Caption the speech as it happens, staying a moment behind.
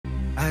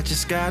I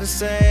just gotta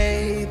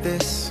say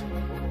this.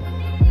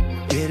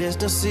 It is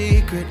no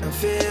secret, I'm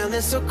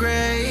feeling so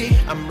great.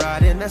 I'm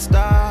riding that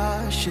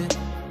starship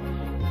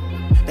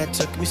that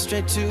took me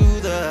straight to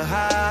the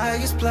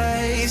highest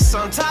place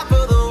on top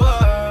of the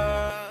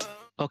world.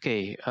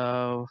 Okay,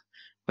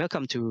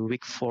 welcome to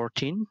week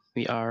 14.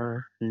 We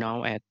are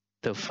now at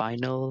the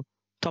final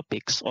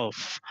topics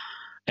of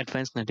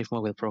Advanced Native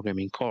Mobile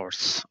Programming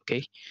course.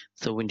 Okay,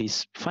 so in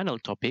these final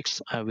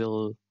topics, I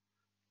will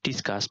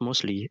discuss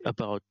mostly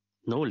about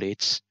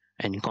knowledge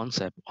and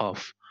concept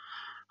of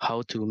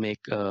how to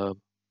make a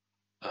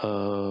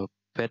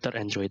better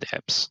Android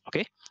apps.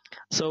 Okay,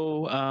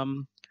 so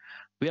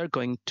we are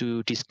going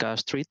to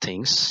discuss three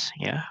things.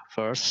 Yeah,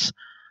 first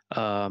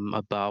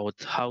about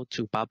how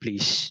to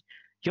publish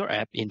your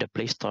app in the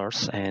Play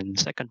Stores, and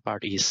second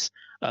part is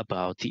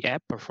about the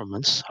app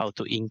performance, how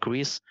to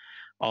increase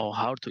or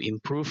how to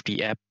improve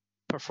the app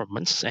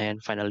performance,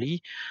 and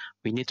finally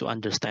we need to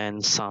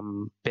understand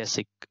some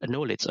basic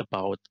knowledge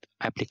about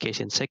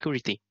application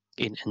security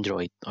in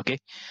Android. Okay,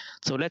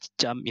 so let's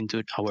jump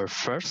into our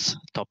first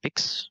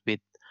topics with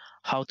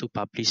how to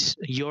publish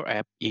your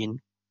app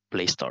in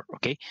Play Store.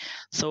 Okay,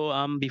 so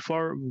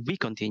before we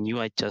continue,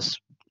 I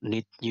just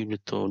need you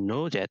to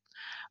know that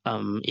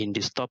in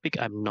this topic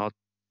I'm not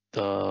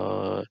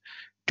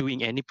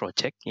doing any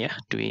project,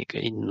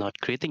 not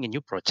creating a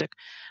new project.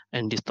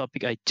 And this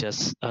topic I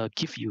just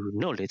give you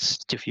knowledge,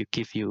 give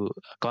you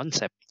a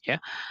concept,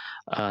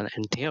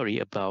 and theory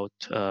about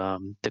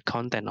the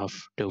content of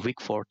the week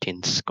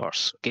 14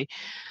 course. Okay,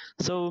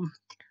 so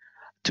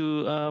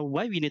to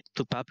why we need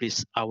to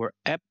publish our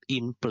app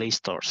in Play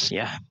Stores,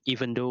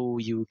 even though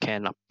you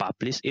can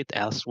publish it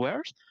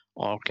elsewhere,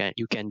 or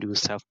you can do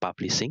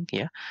self-publishing,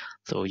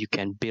 so you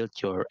can build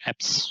your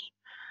apps.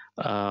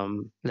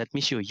 Let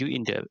me show you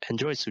in the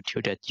Android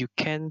Studio that you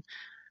can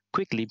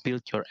quickly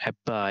build your app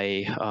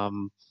by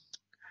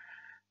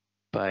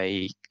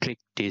click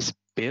this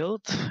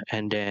build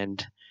and then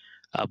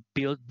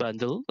build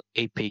bundle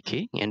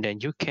APK, and then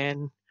you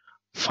can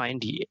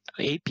find the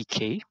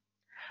APK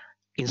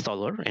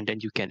installer, and then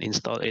you can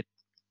install it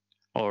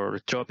or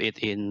drop it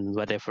in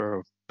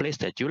whatever place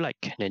that you like.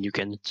 And then you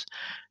can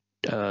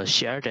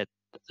share that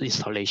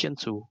installation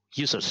to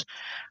users.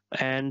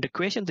 And the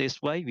question is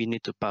why we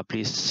need to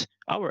publish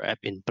our app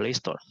in Play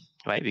Store,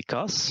 right?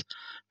 Because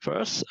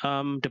first,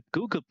 the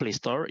Google Play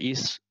Store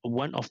is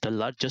one of the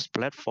largest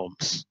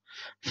platforms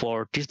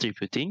for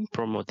distributing,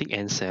 promoting,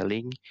 and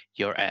selling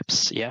your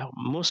apps.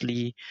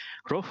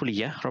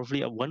 Roughly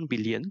 1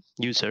 billion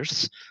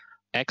users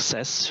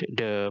access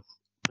the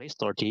Play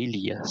Store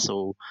daily.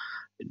 So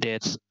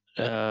that's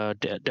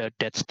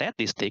that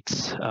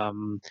statistics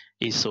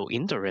is so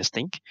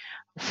interesting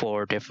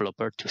for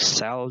developer to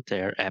sell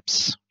their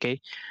apps. Okay,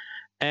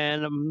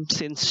 and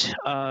since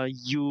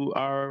you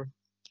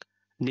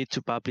need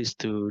to publish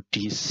to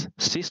this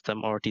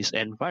system or this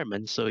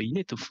environment, so you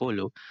need to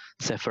follow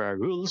several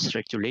rules,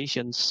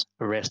 regulations,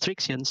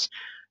 restrictions,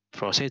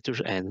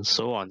 procedures, and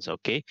so on.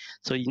 Okay,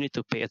 so you need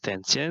to pay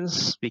attention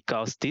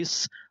because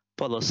this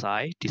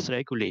policy, these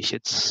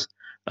regulations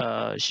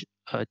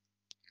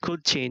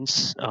could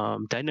change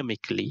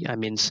dynamically. I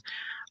mean,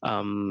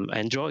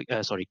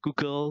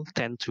 Google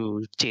tend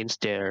to change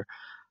their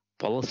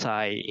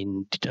policy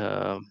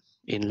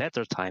in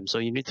later time. So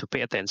you need to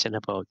pay attention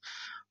about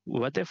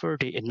whatever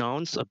they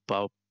announce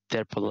about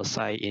their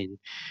policy in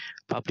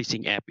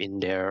publishing app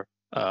in their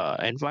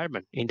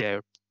environment, in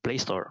their Play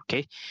Store.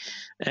 Okay,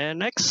 and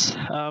next,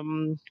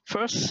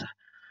 first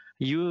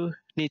you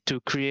need to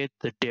create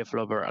the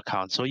developer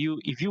account. So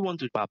if you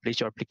want to publish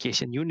your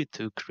application, you need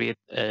to create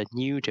a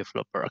new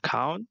developer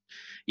account.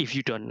 If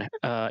you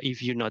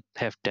not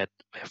have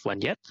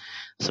one yet,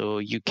 so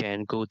you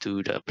can go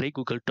to the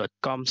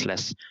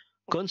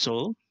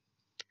playgoogle.com/console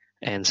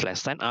and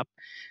 /sign up,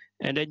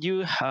 and then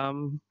you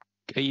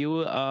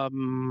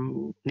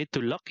need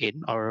to log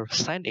in or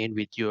sign in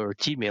with your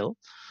Gmail,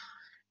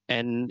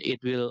 and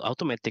it will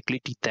automatically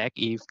detect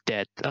if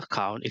that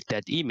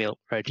email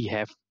already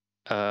have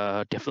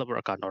a developer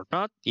account or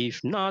not.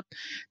 If not,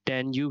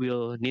 then you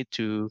will need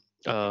to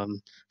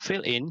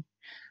fill in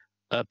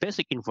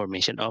basic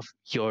information of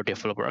your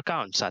developer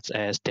account, such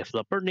as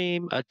developer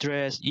name,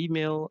 address,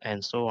 email,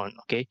 and so on.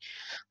 Okay,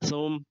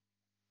 so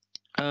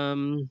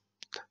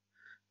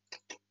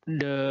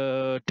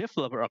the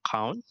developer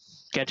account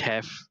can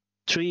have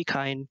three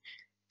kind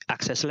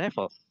access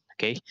level.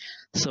 Okay,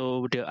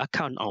 so the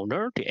account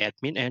owner, the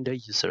admin, and the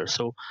user.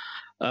 So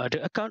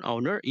the account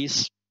owner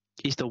is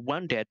the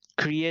one that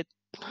create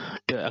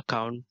the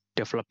account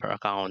developer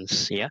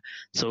accounts.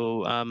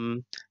 So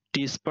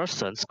these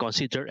persons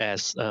considered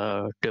as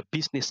the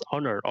business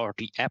owner or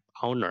the app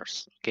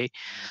owners. Okay,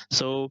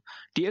 so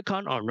the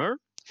account owner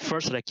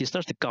first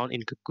registers the account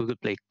in Google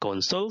Play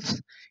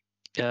Consoles.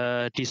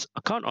 This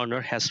account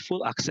owner has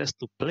full access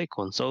to Play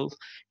Console,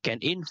 can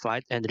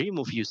invite and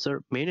remove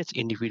user, manage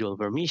individual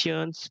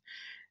permissions,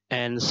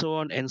 and so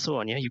on and so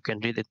on. You can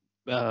read it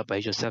by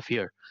yourself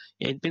here.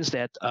 It means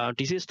that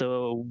this is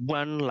the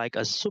one like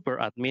a super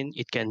admin.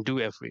 It can do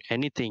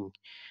anything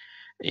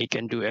it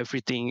can do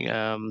everything,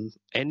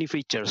 any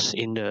features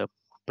in the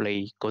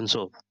Play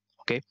console.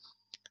 Okay,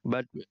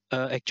 but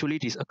actually,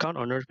 this account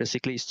owner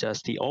basically is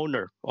just the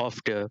owner of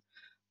the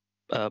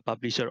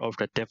publisher of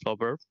the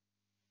developer.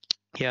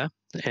 Yeah,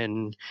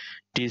 and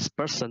these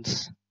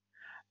persons,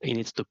 he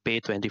needs to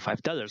pay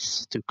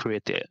 $25 to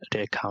create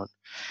the account.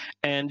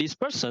 And these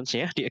persons,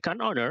 yeah, the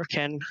account owner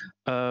can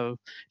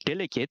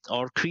delegate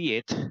or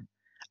create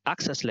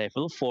access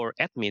level for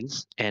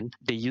admins and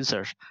the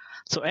user.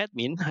 So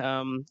admin,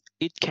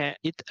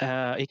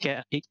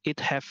 it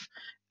have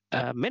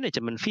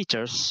management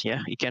features.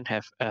 Yeah, it can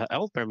have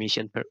all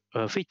permission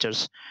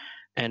features,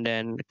 and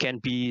then can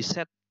be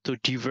set to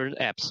different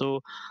apps.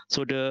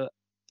 So the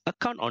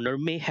account owner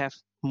may have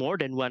more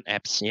than one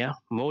apps. Yeah,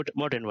 more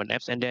than one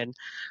apps, and then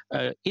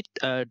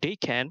they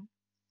can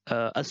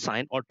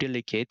assign or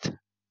delegate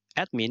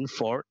admin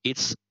for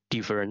its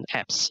different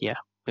apps. Yeah,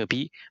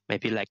 maybe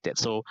like that.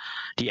 So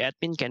the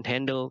admin can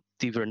handle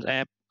different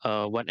app,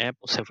 one app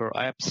or several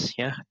apps.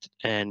 Yeah,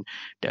 and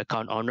the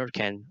account owner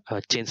can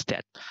change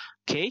that.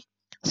 Okay,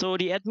 so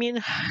the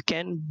admin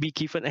can be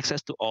given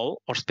access to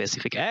all or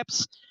specific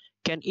apps,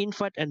 can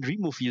invite and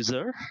remove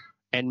user,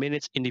 and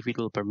manage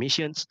individual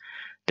permissions.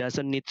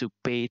 Doesn't need to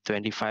pay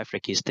 25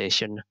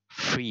 registration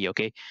free.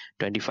 Okay,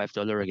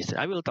 $25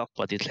 registration. I will talk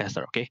about it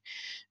later. Okay,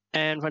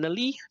 and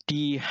finally,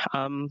 the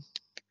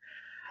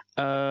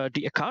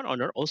account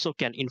owner also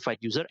can invite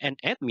user, and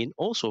admin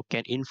also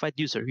can invite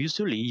user.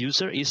 Usually,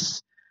 user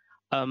is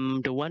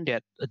the one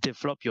that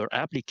develop your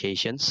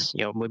applications.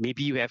 You know,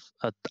 maybe you have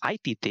a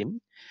IT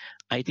team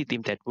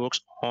that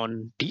works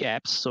on the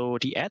apps. So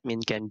the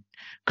admin can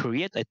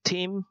create a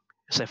team,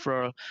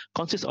 several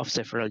consists of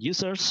several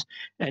users,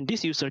 and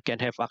this user can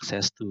have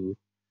access to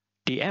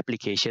the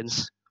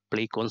applications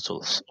Play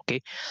consoles.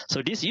 Okay,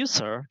 so this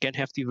user can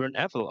have different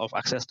level of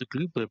access to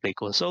Google Play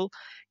console,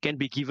 can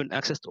be given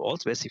access to all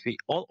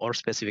or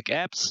specific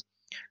apps,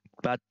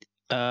 but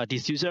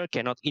this user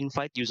cannot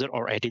invite user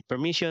or edit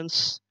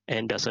permissions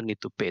and doesn't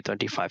need to pay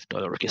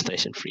 $25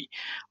 registration fee.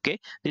 Okay,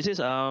 this is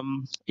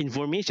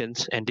information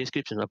and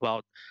description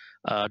about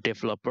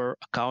developer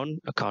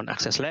account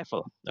access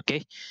level.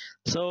 Okay,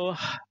 so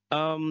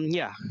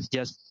yeah,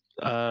 just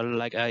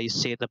like I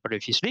said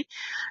previously,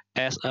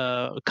 as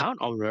a account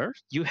owner,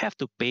 you have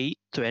to pay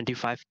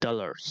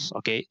 $25.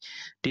 Okay,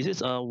 this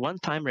is a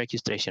one-time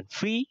registration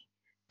fee,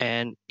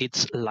 and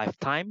it's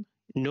lifetime.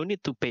 No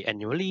need to pay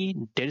annually.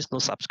 There is no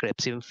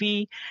subscription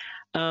fee,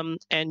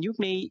 and you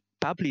may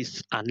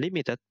publish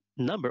unlimited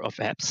number of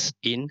apps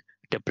in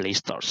the Play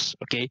stores.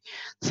 Okay,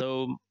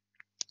 so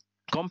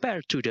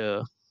compared to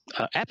the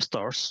app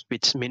stores,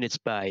 which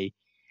managed by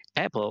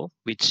Apple,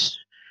 which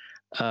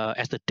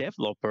as a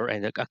developer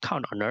and an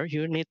account owner,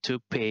 you need to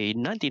pay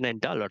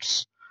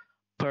 $99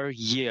 per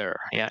year,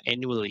 yeah,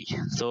 annually.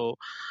 So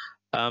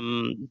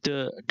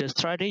the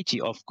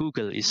strategy of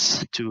Google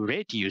is to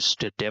reduce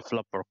the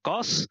developer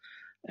costs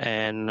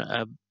and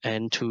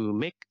to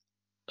make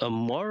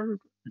more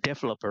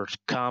developers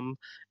come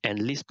and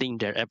listing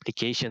their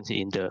applications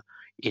in the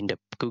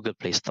Google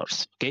Play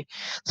stores. Okay,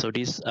 so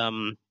this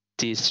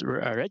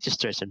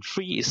registration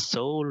fee is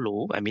so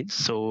low.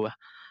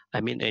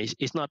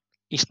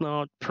 It's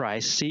not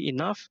pricey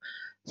enough.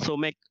 So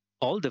make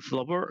a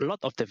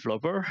lot of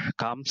developer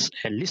comes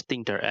and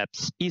listing their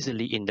apps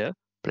easily in the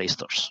Play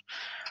stores.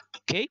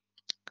 Okay,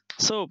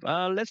 so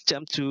let's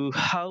jump to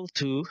how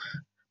to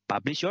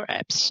publish your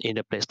apps in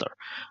the Play Store.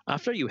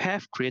 After you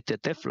have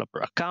created developer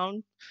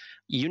account,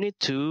 you need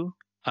to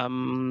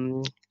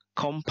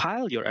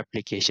compile your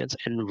applications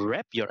and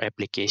wrap your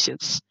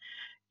applications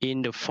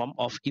in the form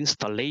of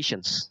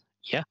installations.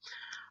 Yeah,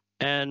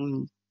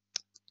 and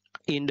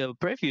in the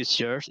previous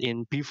years,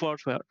 in before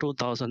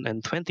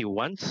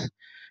 2021,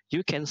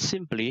 you can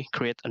simply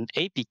create an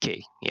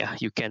APK. Yeah,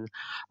 you can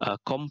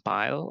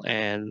compile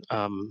and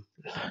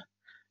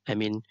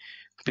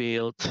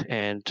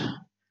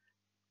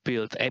build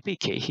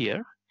APK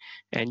here,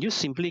 and you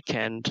simply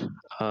can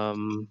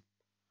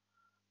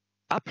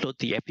upload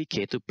the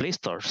APK to Play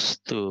Stores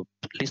to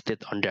list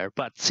it on there.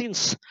 But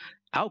since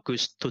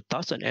August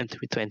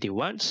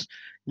 2021,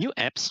 new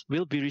apps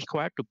will be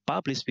required to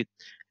publish with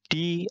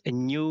the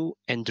new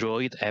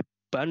Android app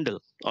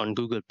bundle on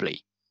Google Play.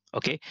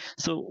 Okay,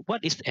 so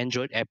what is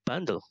Android app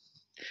bundle?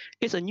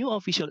 It's a new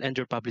official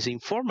Android publishing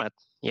format,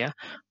 yeah,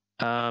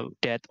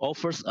 that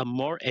offers a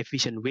more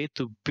efficient way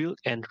to build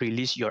and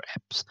release your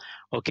apps.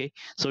 Okay,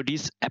 so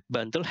this app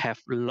bundle have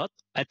a lot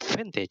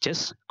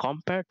advantages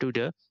compared to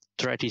the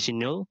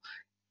traditional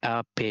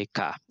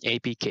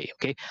APK.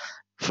 Okay,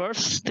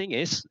 first thing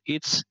is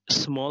it's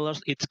smaller.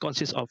 It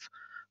consists of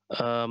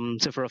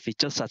several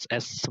features such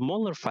as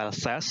smaller file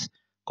size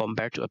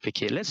compared to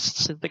APK.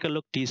 Let's take a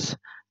look at this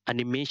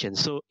animation.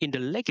 So in the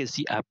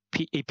legacy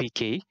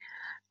APK,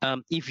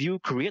 if you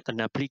create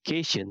an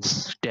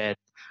applications that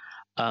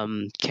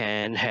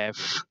can have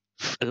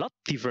a lot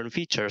of different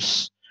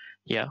features.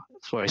 Yeah,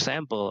 for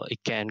example,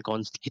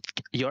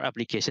 your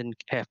application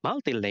have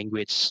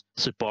multi-language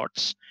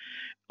supports,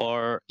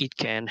 or it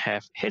can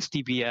have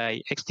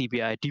HDBI,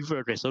 XDBI,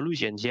 different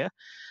resolutions. Yeah,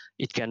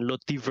 it can load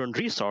different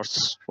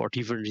resources for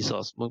different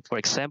resources. For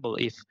example,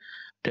 if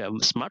the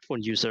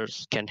smartphone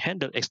users can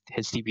handle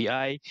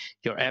HDPI,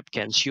 your app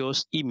can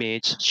shows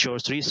image,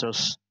 shows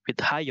resource with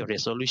higher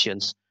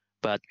resolutions,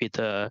 but with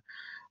a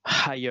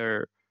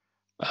higher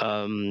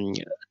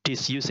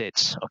this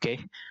usage. Okay,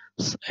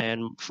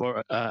 and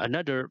for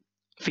another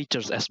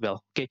features as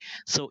well. Okay,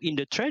 so in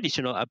the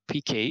traditional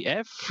APK,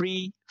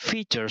 every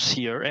features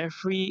here,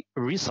 every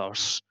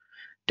resource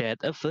that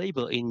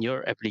available in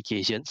your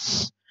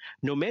applications,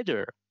 no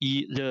matter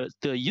the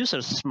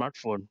user's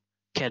smartphone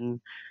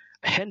can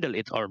handle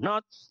it or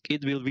not,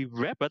 it will be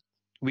wrapped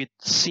with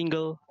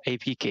single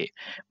APK.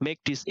 Make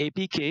this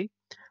APK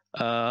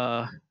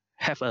uh,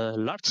 have a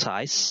large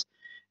size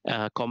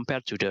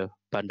compared to the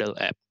bundle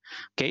app.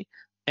 Okay,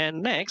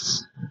 and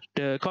next,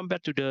 the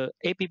compared to the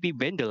app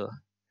bundle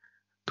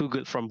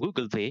from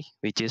Google Play,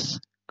 which is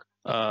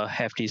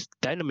have these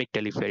dynamic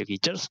delivery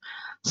features.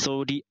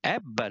 So the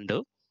app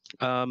bundle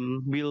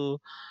will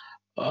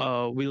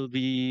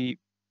be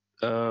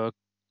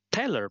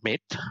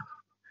tailor-made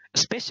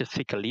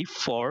specifically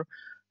for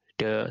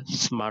the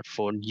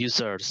smartphone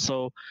user.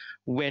 So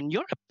when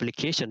your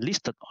application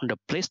listed on the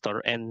Play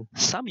Store and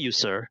some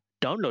user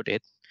download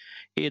it,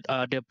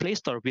 the Play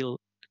Store will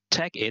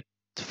tag it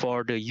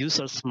for the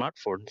user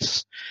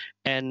smartphones,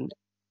 and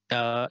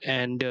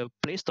the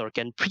Play Store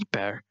can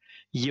prepare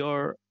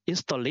your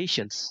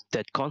installations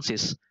that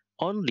consist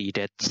only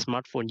that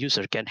smartphone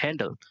user can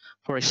handle.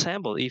 For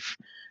example, if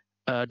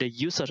the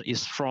user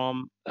is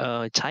from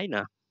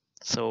China,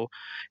 so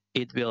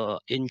it will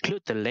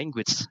include the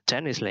language,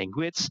 Chinese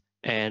language,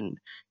 and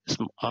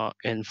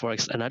for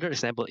another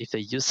example, if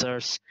the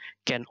users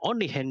can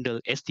only handle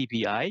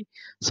SDPI,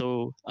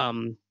 so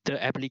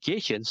the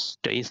applications,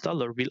 the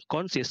installer will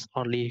consist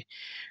only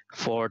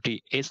for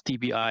the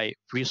SDPI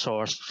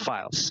resource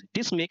files.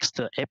 This makes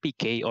the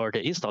APK or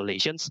the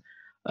installations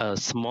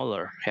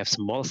smaller, have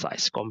small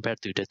size compared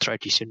to the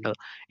traditional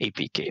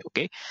APK.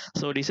 Okay,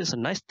 so this is a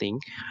nice thing,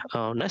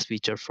 nice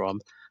feature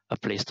from a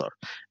Play Store.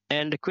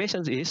 And the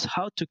question is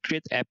how to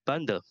create app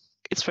bundle.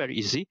 It's very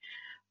easy.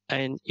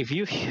 And if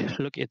you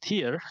look at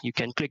here, you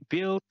can click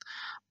build,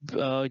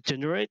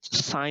 generate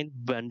signed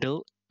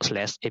bundle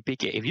slash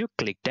APK. If you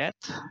click that,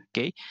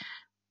 okay,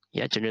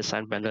 yeah, generate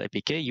signed bundle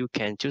APK, you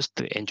can choose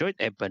the Android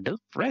app bundle.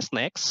 Press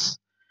next.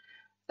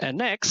 And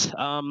next,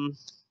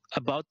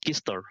 about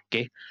Keystore.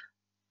 Okay,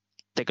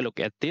 take a look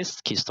at this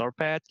Keystore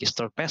Pad,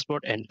 Keystore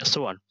Passport, and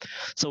so on.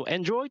 So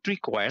Android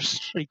requires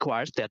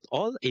that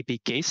all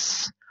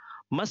APKs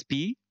must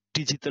be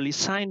digitally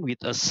signed with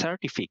a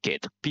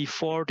certificate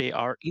before they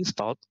are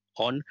installed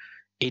on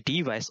a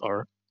device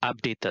or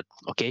updated.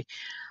 Okay,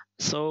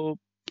 so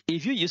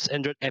if you use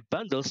Android app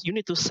bundles, you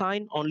need to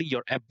sign only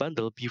your app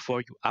bundle before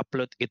you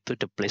upload it to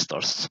the Play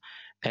Stores,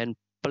 and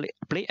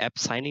Play app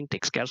signing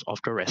takes care of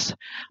the rest.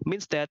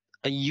 Means that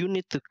you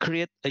need to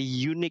create a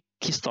unique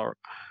Keystore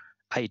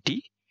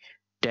ID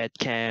that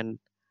can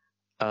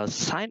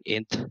sign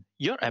in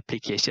your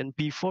application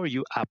before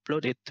you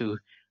upload it to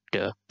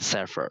the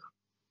server.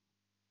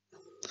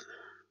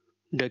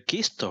 The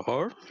key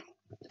store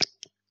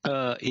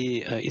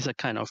is a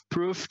kind of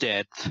proof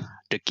that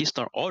the key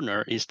store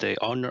owner is the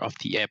owner of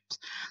the app.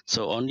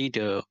 So only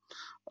the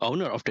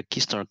owner of the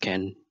key store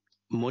can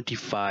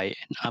modify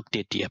and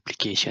update the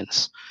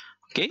applications.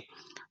 Okay,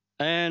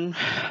 and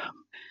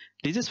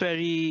this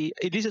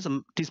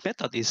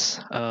method is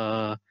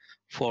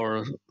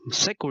for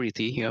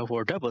security,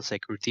 for double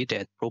security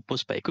that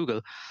proposed by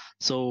Google.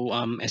 So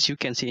as you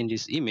can see in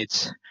this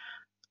image,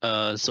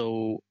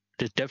 so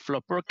the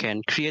developer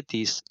can create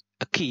this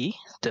a key,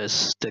 the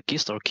key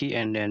store key,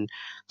 and then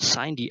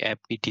sign the app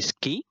with this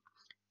key,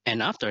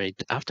 and after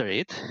it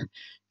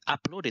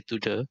upload it to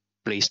the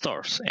Play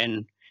Stores.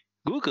 And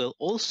Google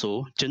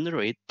also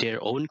generate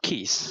their own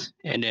keys,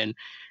 and then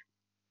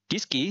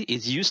this key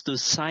is used to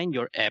sign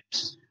your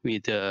apps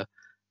with the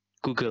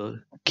Google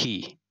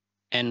key.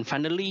 And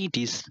finally,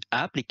 these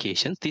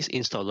applications, this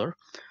installer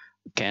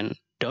can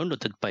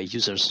download it by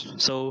users.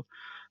 So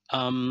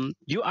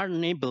you are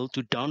unable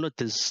to download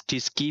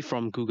this key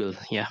from Google,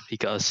 yeah,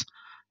 because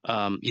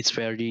it's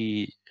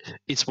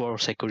for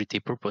security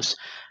purpose.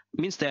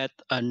 Means that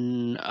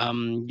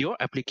your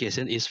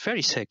application is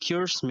very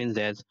secure. Means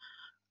that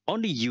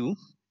only you,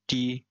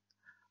 the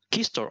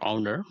key store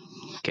owner,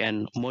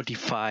 can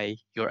modify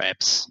your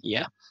apps.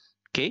 Yeah.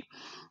 Okay.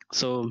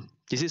 So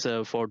this is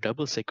for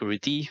double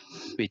security,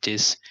 which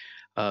is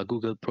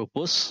Google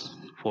propose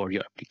for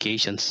your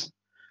applications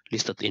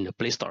listed in the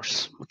Play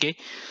Stores. Okay,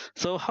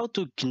 so how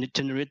to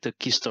generate the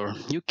key store?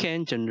 You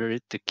can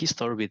generate the key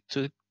store with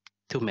two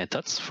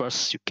methods.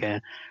 First, you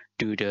can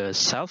do the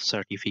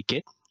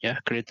self-certificate. Yeah,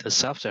 create a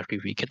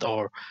self-certificate,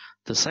 or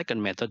the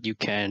second method, you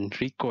can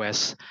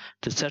request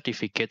the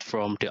certificate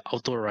from the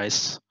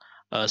authorized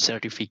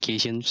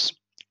certifications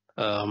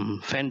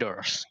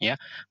vendors. Yeah,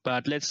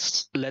 but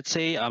let's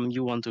say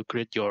you want to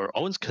create your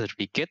own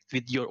certificate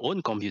with your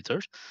own computer,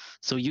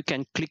 so you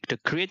can click the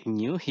create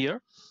new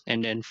here,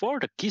 and then for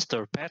the key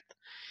store path,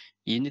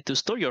 you need to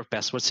store your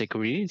password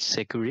security,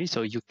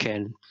 so you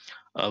can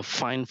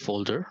find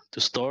folder to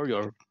store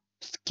your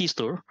key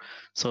store.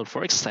 So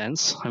for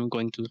instance, I'm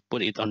going to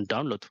put it on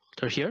download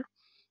folder here.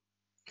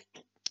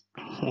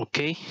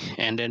 Okay,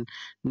 and then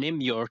name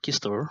your key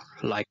store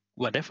like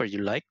whatever you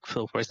like.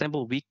 So for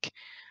example, week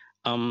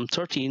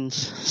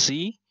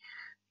 13c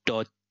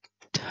dot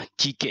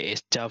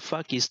gks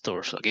java key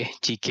stores. Okay,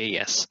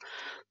 gks.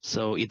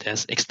 So it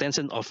has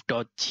extension of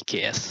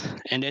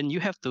 .gks, and then you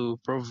have to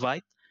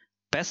provide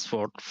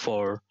password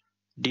for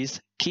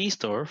this key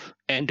store,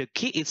 and the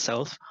key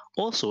itself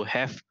also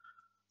have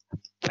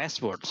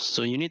password.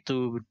 So you need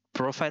to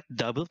provide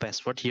double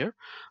password here.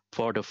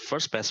 For the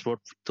first password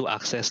to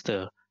access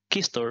the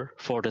key store,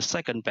 for the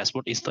second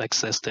password is to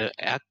access the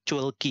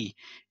actual key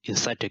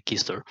inside the key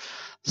store.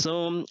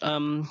 So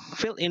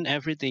fill in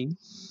everything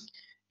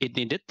it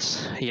needed,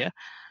 yeah,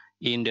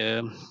 in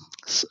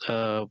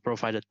the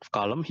provided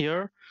column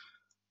here.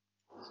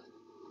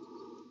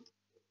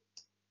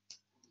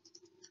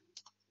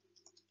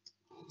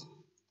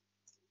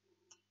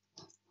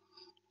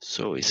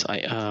 So is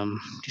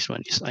this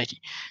one is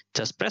ID.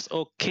 Just press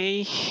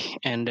OK,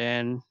 and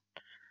then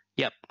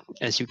yep,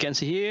 as you can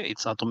see here,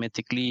 it's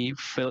automatically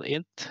fill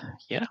it,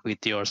 yeah,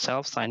 with your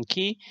self-signed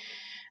key.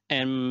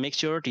 And make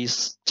sure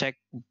this check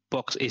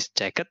box is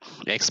checked.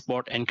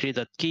 Export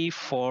encrypted key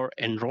for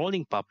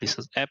enrolling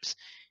publishers apps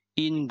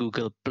in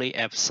Google Play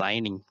App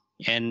signing.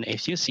 And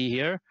as you see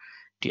here,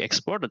 the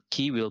exported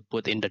key will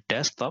put in the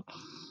desktop.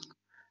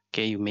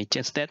 Okay, you may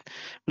change that.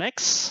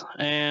 Next,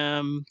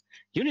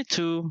 you need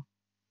to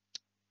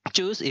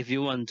choose if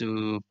you want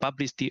to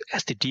publish the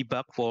as the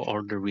debug for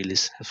or the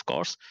release. Of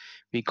course,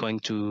 we're going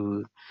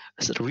to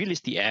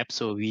release the app,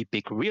 so we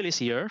pick release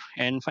here,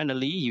 and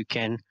finally you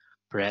can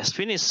press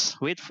finish.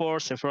 Wait for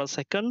several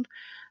seconds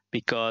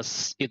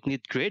because it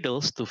needs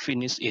Gradles to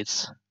finish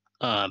its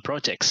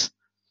projects.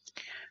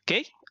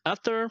 Okay,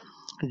 after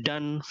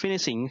done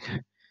finishing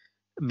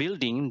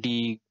building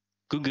the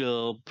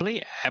Google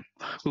Play app,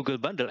 Google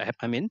Bundle app,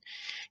 I mean,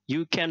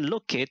 you can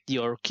locate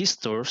your key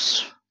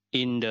stores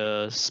in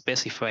the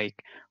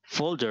specific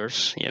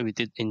folders. Yeah, we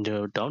did in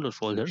the download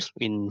folders.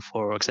 In,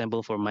 for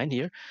example, for mine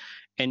here,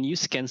 and you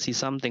can see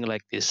something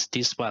like this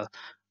file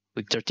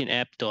with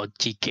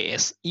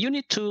 13app.gks. You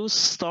need to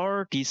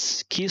store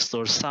this key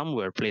store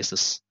somewhere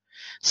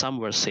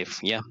somewhere safe.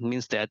 Yeah,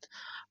 means that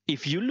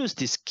if you lose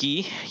this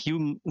key,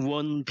 you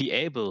won't be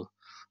able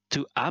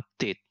to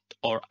update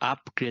or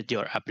upgrade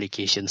your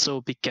application.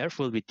 So be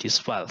careful with these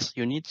files.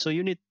 You need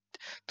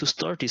to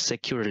store this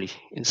securely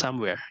in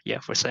somewhere. Yeah,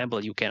 for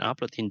example, you can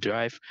upload in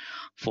Drive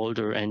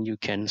folder and you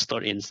can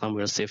store in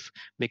somewhere safe,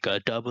 make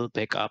a double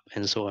backup,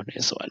 and so on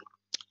and so on.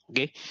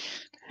 Okay,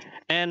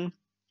 and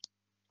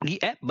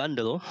the app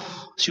bundle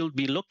should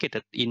be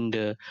located in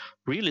the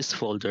release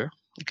folder.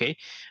 Okay,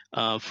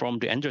 from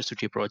the Android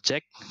Studio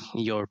project,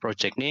 your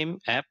project name,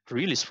 app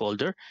release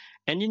folder,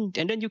 and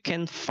then you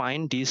can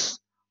find these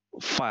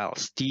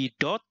files, the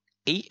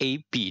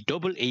 .aap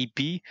double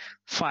AP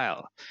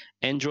file,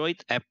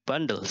 Android app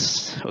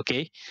bundles.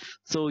 Okay,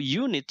 so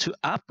you need to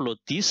upload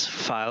this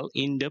file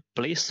in the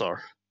Play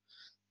Store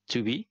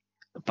to be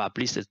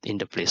published in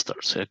the Play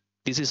Store. So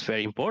this is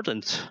very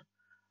important.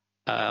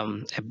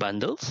 App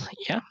bundles,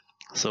 yeah.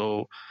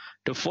 So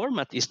the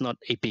format is not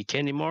APK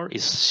anymore.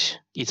 It's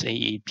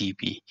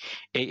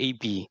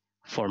AAB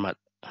format,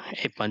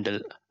 a bundle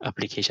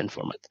application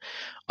format.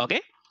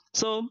 Okay.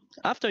 So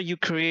after you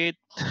create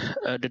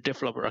the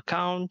developer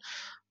account,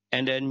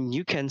 and then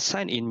you can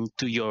sign in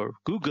to your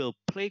Google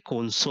Play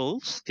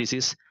consoles. This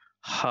is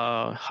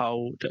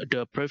how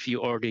the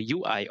preview or the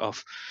UI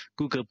of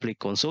Google Play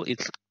console.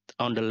 It's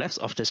on the left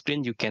of the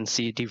screen. You can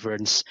see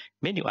different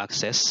menu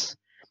access.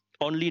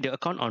 Only the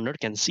account owner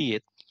can see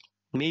it.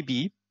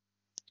 Maybe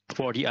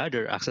for the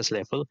other access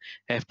level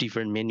have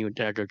different menu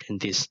rather than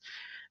this.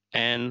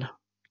 And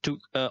to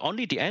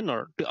only the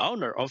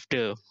owner of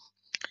the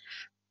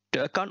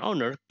account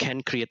owner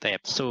can create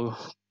apps. So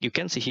you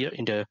can see here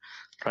in the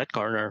right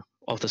corner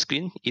of the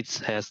screen, it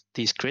has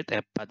this create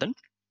app button.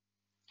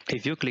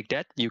 If you click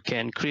that, you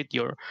can create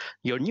your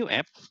new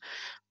app,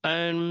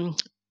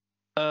 and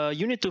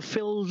you need to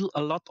fill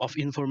a lot of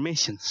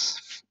information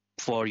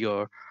for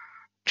your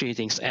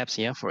creating apps.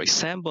 Yeah, for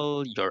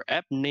example, your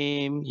app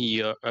name,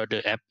 your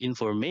the app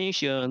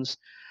informations.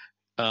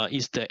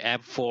 Is the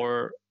app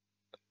for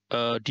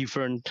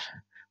different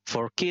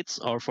for kids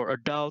or for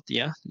adult?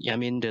 Yeah, I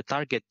mean the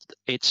target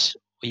age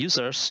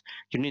users.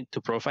 You need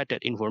to provide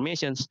that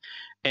information,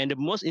 and the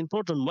most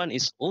important one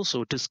is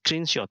also the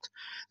screenshot.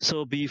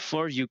 So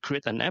before you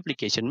create an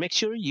application, make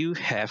sure you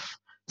have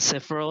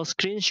several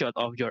screenshot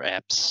of your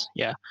apps.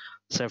 Yeah,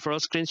 several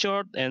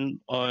screenshot and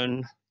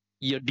on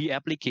the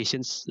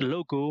application's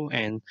logo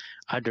and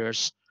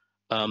others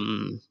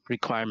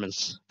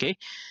requirements. Okay,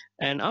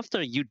 and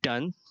after you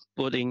done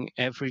putting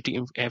every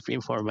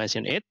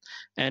information in it,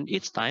 and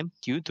it's time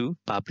you to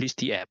publish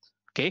the app.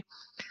 Okay,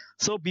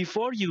 so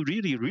before you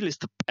really release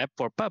the app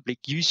for public,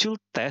 you should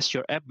test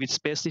your app with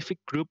specific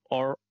group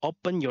or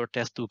open your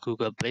test to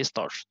Google Play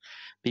Stores,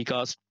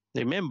 because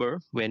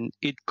remember, when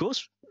it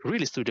goes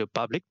released to the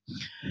public,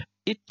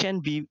 it can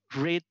be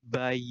rated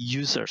by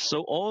users.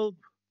 So all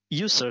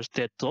users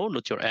that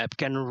download your app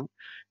can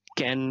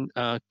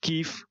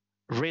give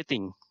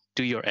rating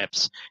to your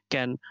apps,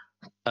 can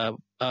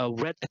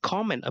read a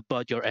comment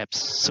about your apps.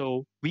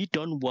 So we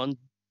don't want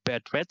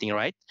bad rating,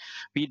 right?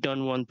 We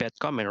don't want bad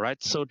comment, right?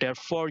 So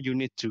therefore, you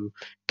need to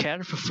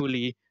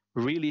carefully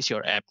release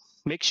your app.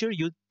 Make sure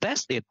you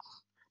test it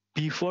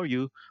before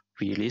you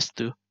release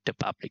to the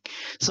public.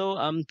 So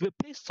the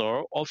Play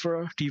Store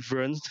offer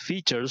different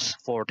features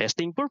for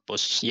testing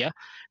purpose. Yeah,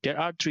 there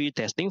are three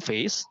testing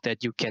phases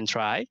that you can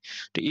try: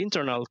 the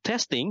internal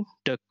testing,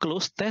 the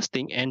closed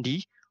testing, and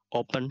the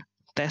open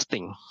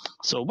testing.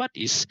 So what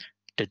is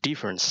the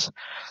difference?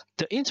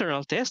 The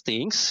internal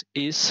testings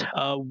is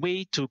a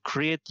way to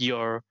create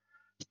your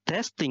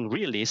testing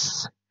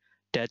release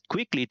that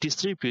quickly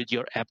distribute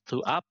your app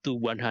to up to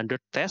 100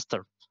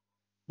 testers,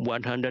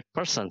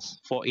 100%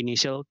 for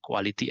initial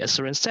quality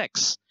assurance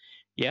checks.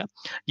 Yeah,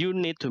 you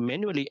need to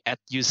manually add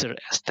user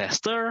as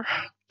tester.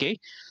 Okay,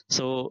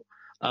 so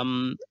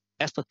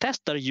as a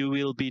tester, you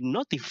will be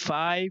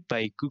notified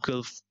by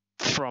Google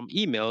from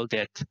email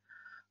that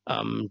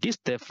this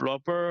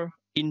developer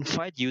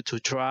invite you to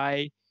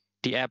try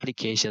the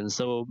application.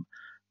 So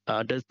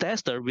the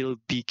tester will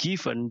be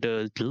given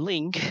the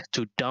link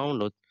to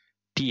download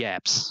the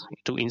apps,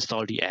 to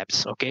install the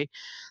apps. Okay,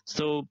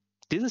 so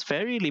this is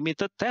very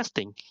limited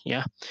testing.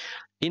 Yeah,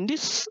 in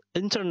this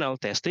internal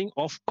testing,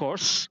 of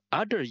course,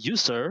 other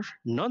user,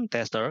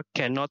 non-tester,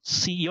 cannot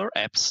see your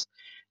apps.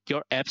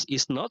 Your apps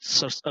is not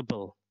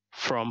searchable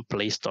from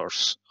Play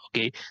Stores.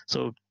 Okay,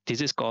 so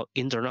this is called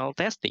internal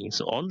testing.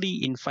 So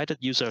only invited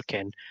user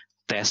can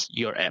test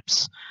your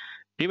apps.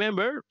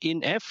 Remember,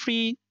 in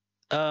every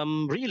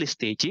release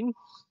stage,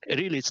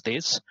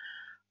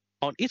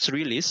 on each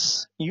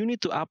release, you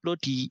need to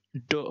upload the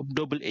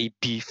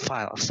AAP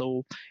file.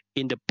 So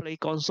in the Play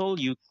console,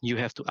 you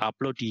have to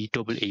upload the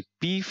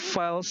AAP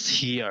files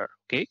here.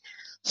 Okay,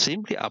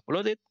 simply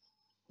upload it,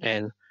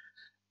 and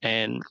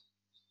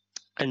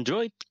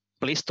Android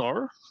Play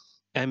Store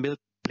and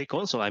Play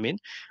console, I mean,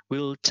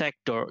 will check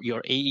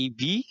your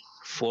AEB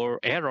for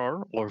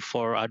error or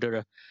for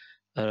other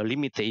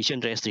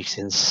limitation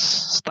restrictions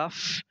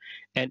stuff,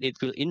 and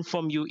it will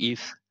inform you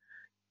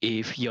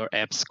if your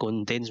apps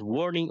contains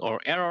warning or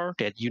error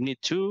that you need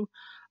to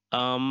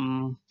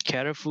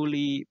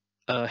carefully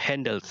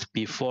handle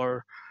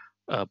before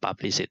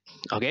publish it.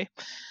 Okay,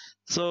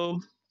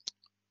 so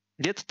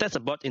that's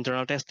about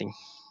internal testing.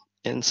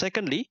 And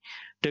secondly,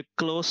 the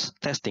closed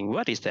testing.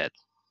 What is that?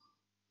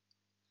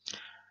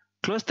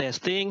 Closed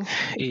testing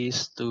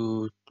is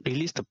to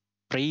release the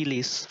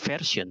pre-release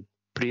version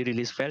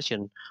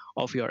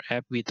of your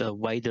app with a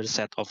wider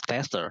set of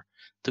testers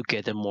to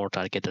get a more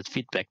targeted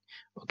feedback.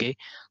 Okay,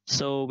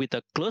 so with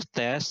a closed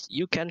test,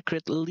 you can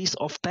create a list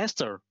of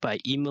testers by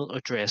email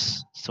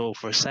address. So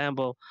for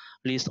example,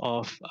 list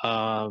of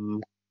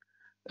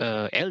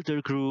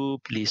elder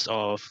group, list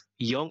of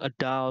young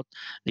adult,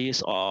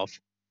 list of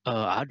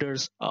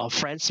others,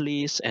 friends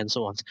list, and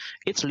so on.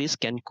 Each list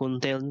can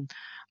contain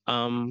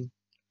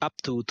up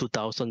to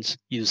 2,000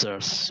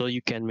 users. So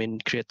you can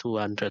create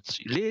 200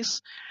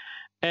 lists,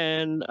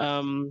 and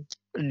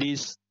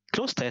this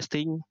close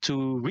testing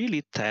to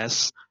really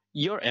test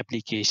your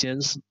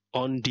applications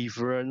on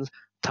different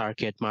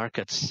target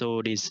markets.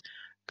 So this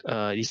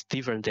is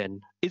different than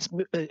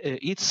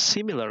it's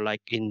similar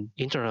like in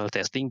internal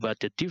testing, but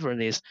the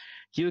difference is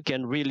you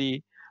can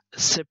really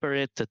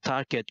separate the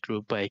target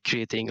group by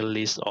creating a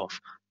list of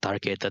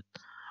targeted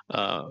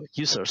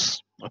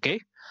users. Okay,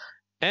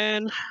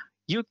 and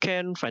you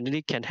can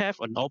finally can have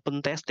an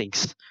open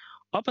testings.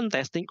 Open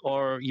testing,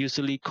 or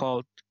usually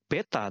called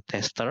beta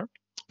tester.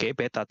 Okay,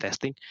 beta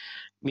testing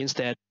means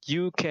that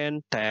you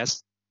can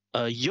test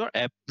your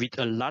app with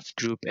a large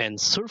group and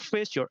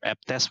surface your app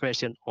test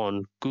version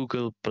on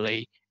Google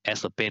Play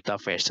as a beta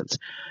version.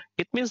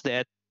 It means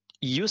that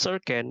user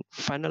can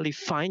finally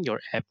find your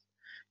app.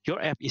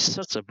 Your app is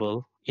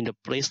searchable in the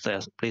Play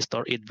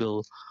Store. It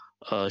will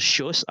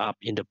shows up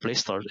in the Play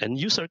Store, and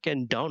user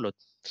can download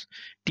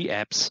the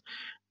apps.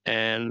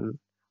 And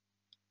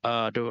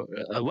the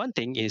one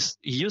thing is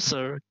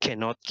user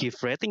cannot give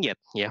rating yet.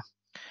 Yeah,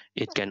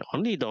 it can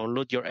only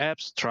download your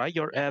apps, try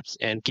your apps,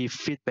 and give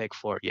feedback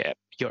for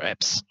your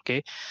apps.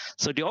 Okay,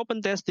 so the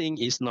open testing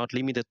is not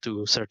limited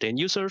to certain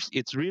users.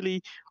 It's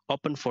really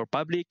open for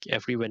public.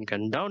 Everyone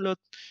can download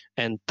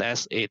and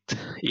test it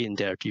in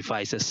their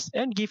devices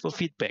and give a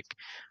feedback,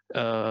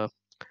 uh,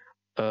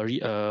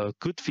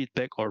 good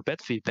feedback or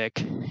bad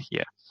feedback,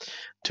 yeah,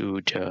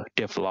 to the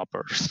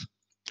developers.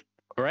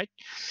 All right.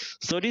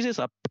 So this is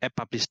a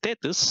published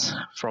status.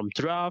 From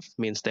draft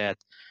means that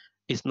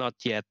it's not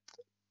yet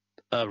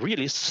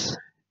released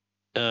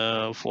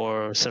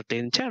for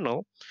certain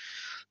channel.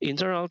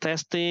 Internal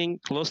testing,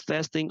 closed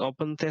testing,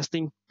 open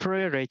testing,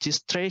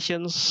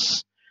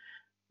 pre-registrations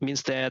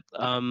means that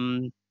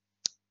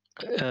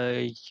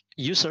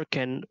user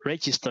can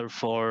register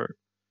for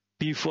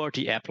before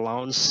the app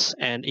launch,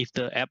 and if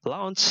the app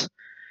launch,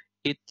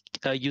 it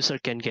user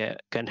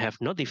can have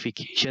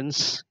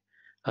notifications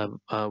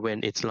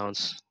when it's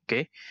launched.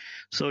 Okay,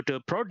 so the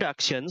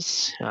production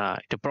is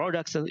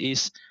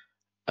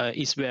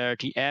where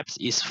the apps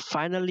is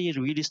finally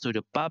released to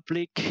the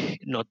public,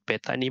 not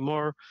beta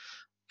anymore.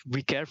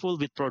 Be careful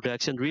with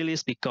production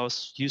release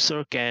because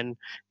user can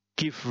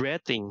give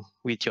rating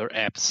with your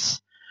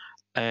apps,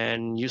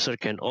 and user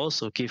can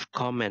also give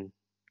comment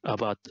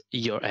about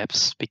your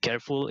apps. Be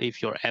careful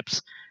if your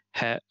apps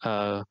have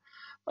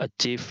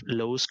achieve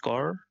low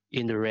score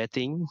in the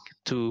rating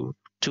to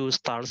 2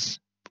 stars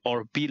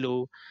or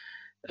below.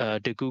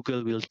 The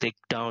Google will take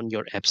down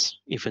your apps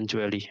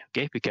eventually.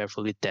 Okay, be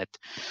careful with that.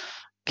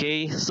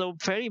 Okay, so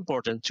very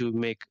important to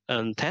make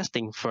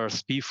testing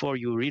first before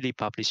you really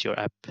publish your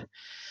app.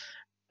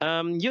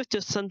 You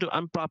just want to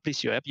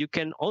unpublish your app. You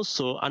can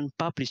also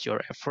unpublish your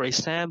app. For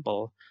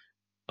example,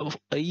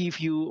 if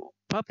you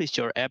publish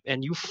your app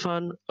and you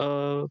found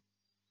a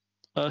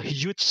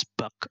huge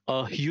bug,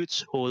 a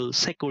huge hole,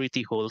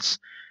 security holes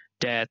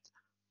that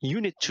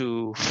you need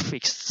to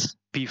fix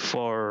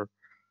before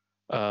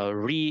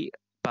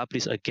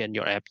republish again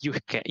your app,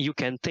 you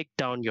can take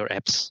down your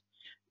apps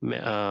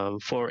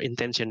for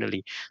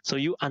intentionally. So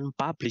you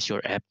unpublish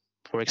your app.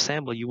 For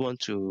example, you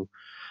want to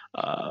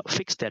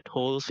fix that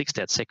hole, fix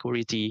that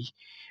security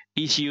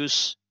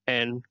issues,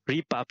 and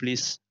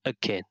republish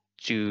again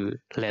to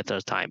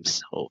later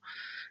times.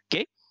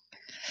 Okay.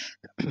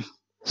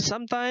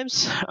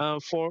 Sometimes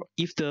for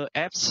if the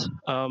apps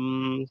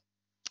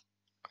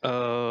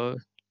uh,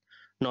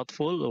 not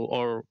full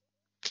or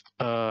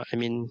I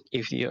mean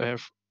if you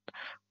have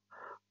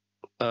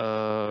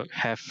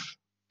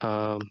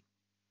um,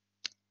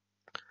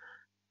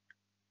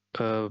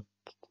 uh,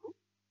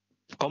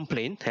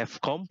 complaint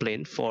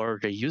for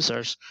the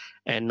users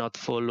and not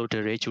follow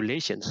the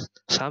regulations,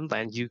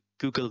 sometimes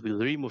Google will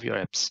remove your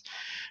apps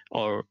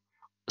or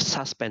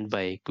suspend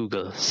by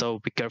Google. So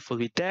be careful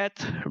with that.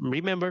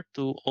 Remember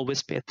to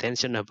always pay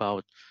attention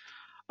about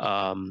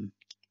um,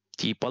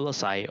 the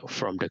policy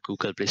from the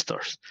Google Play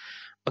Stores.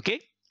 Okay,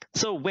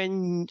 so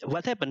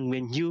what happened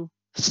when you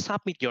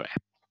submit your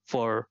app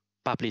for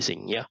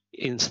publishing? Yeah,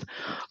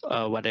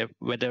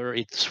 whether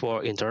it's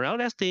for internal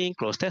testing,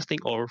 close testing,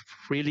 or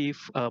really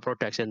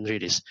production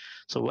release.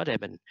 So what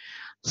happened?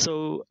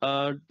 So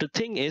the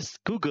thing is,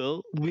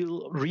 Google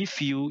will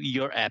review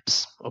your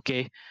apps.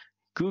 Okay,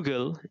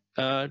 Google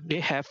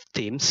they have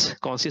teams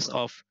consist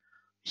of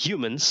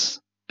humans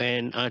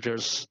and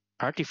others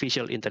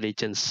artificial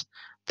intelligence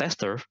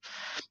tester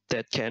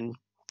that can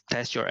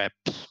test your app.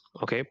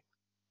 Okay,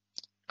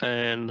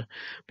 and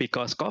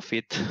because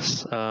COVID,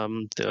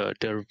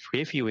 the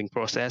reviewing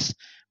process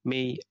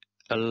may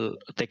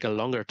take a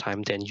longer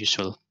time than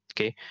usual.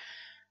 Okay,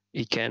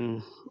 it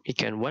can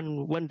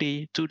one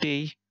day, 2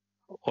 day,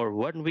 or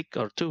 1 week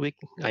or 2 week.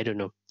 I don't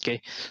know.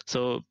 Okay,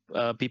 so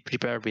be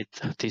prepared with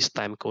this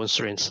time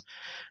constraints.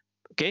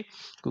 Okay,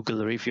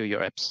 Google review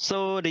your apps.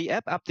 So the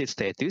app update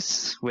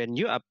status, when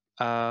you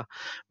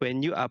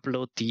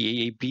upload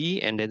the AAB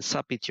and then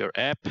submit your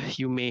app,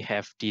 you may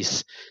have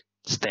this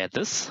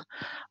status.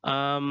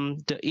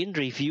 The in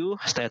review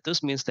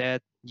status means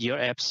that your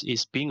apps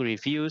is being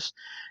reviewed.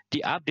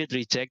 The update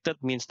rejected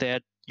means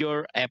that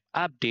your app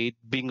update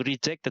being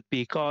rejected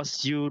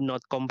because you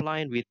not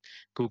compliant with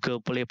Google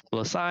Play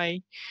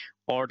policy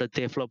or the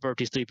developer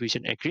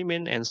distribution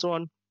agreement and so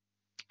on.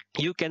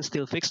 You can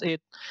still fix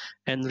it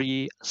and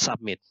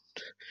resubmit.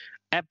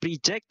 App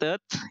rejected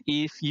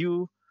if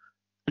you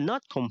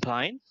not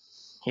compliant.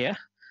 Yeah.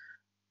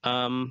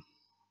 Um,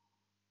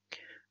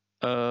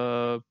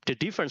 the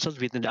differences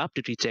within the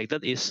update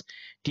rejected is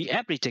the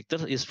app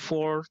rejected is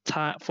for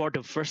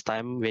the first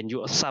time when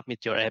you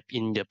submit your app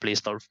in the Play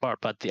Store part,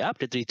 but the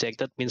update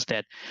rejected means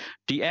that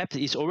the app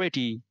is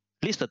already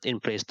listed in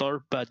Play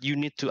Store, but you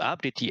need to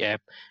update the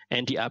app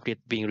and the update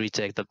being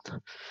rejected.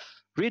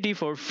 Ready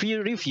for free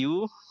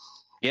review.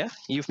 Yeah,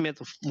 you've made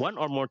one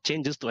or more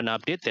changes to an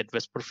update that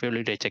was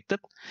previously rejected.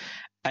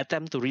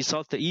 Attempt to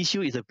resolve the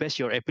issue is the best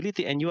your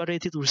ability, and you are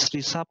ready to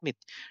resubmit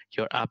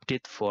your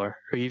update for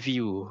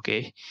review.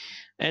 Okay,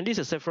 and these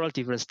are several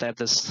different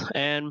status.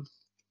 And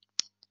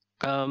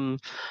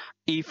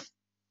if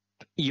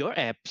your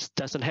apps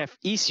doesn't have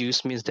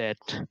issues, means that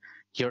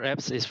your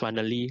apps is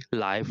finally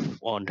live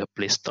on the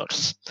Play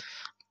Stores.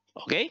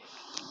 Okay.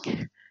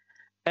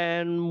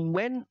 And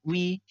when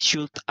we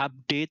should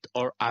update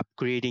or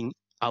upgrading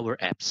our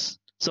apps.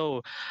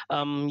 So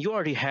you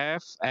already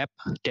have app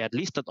that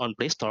listed on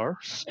Play Store,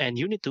 and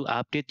you need to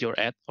update your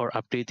app or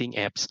updating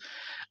apps.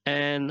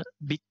 And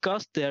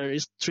because there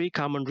is 3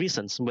 common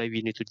reasons why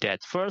we need to do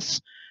that.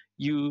 First,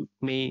 you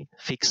may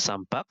fix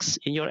some bugs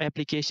in your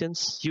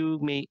applications. You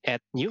may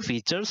add new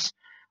features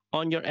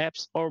on your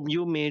apps, or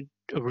you may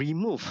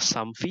remove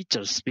some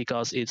features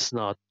because it's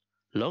not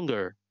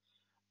longer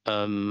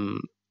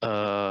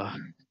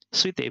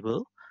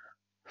suitable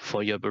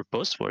for your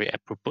purpose, for your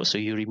app purpose. So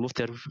you remove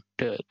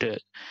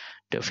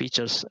the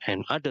features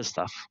and other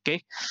stuff.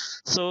 Okay,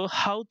 so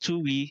how do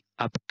we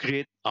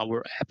upgrade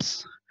our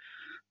apps?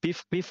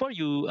 Before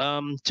you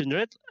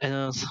generate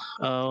an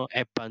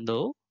app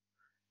bundle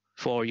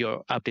for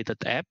your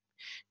updated app,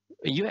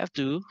 you have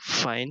to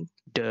find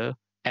the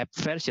app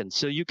version.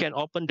 So you can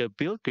open the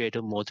build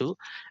creator module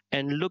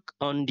and look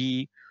on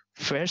the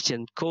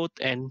version code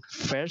and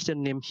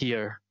version name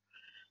here.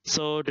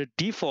 So the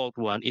default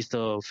one is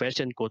the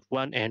version code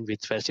 1 and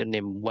with version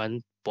name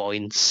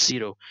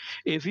 1.0.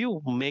 If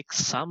you make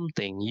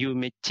something, you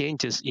make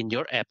changes in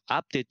your app,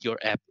 update your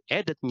app,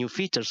 added new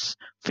features,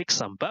 fix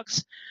some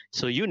bugs,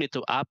 so you need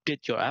to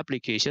update your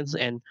applications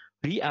and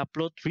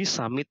re-upload,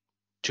 resubmit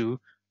to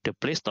the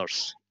Play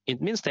Stores.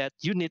 It means that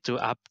you need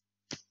to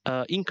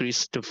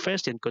increase the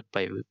version code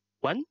by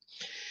 1,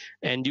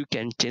 and you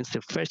can change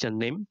the version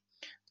name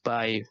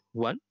by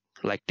 1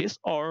 like this,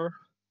 or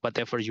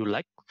whatever you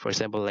like, for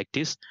example like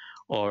this,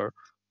 or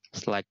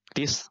like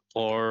this,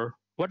 or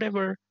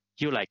whatever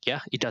you like.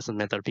 Yeah, it doesn't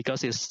matter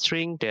because it's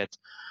string that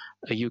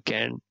you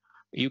can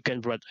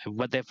write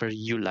whatever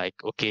you like.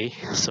 Okay,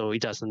 so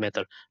it doesn't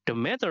matter. The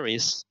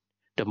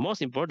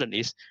most important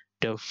is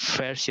the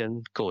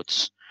version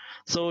codes.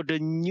 So the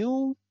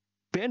new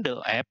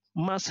bundle app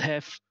must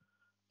have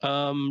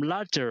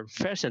larger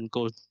version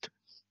code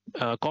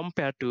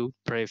compared to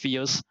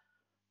previous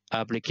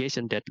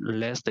application that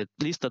listed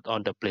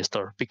on the Play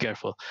Store. Be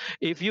careful.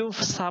 If you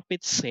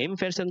submit same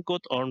version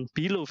code or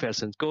below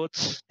version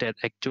codes that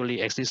actually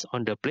exist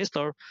on the Play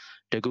Store,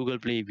 the Google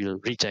Play will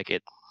reject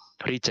it.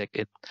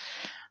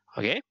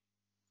 Okay.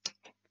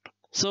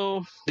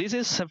 So this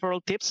is several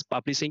tips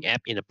publishing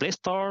app in the Play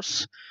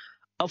Stores.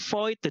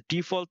 Avoid the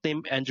default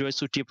name Android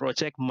Studio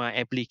project my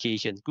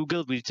application.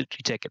 Google will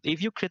reject it.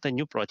 If you create a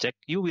new project,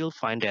 you will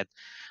find that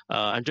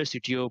Android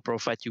Studio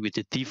provides you with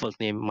the default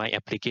name my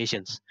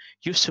applications.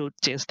 You should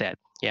change that,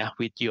 yeah,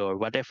 with your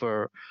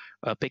whatever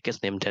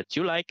package name that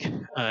you like.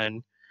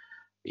 And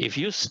if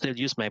you still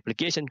use my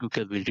application,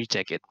 Google will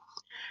reject it.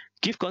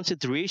 Give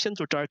consideration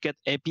to target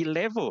AP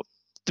level.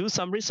 Do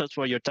some research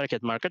for your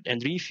target market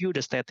and review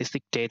the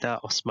statistic data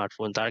of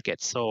smartphone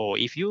targets. So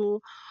if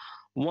you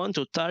want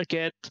to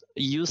target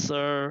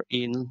user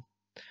in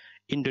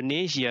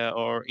Indonesia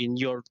or in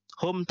your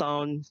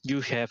hometown,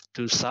 you have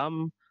to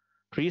some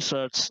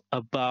research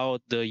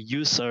about the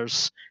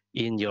users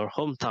in your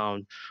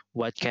hometown.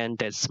 What kind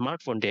that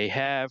smartphone they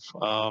have,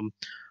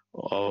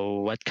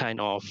 or what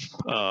kind of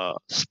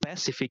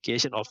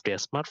specification of their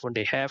smartphone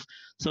they have.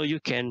 So you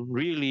can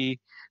really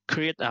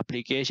create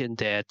application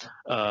that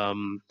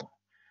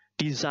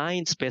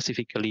designed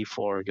specifically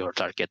for your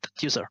target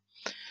user.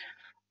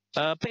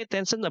 Pay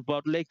attention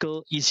about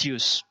legal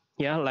issues,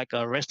 yeah, like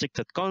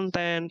restricted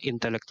content,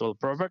 intellectual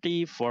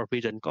property,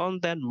 forbidden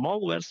content,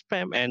 malware,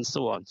 spam, and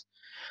so on.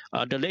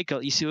 The legal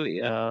issue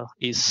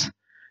is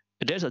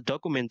there's a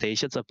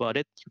documentation about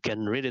it. You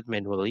can read it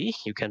manually.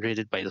 You can read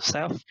it by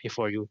yourself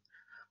before you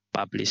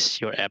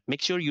publish your app.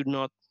 Make sure you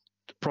not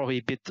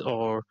prohibit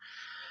or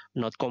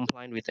not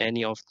comply with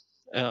any of.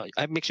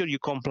 Make sure you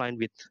comply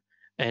with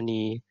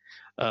any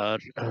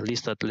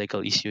listed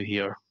legal issue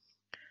here.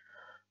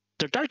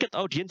 The target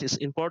audience is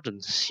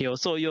important.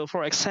 So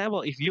for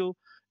example,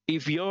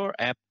 if your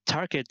app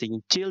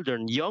targeting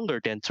children younger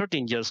than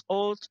 13 years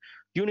old,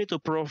 you need to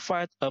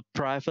provide a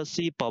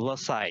privacy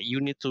policy.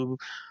 You need to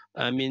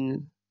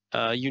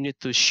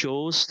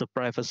show the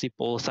privacy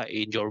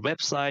policy in your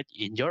website,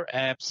 in your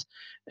apps,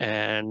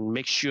 and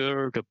make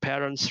sure the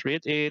parents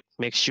read it.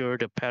 Make sure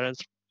the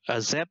parents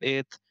accept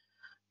it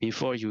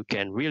before you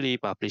can really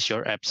publish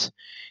your apps.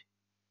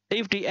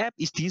 If the app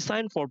is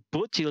designed for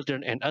both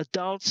children and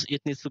adults,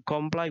 it needs to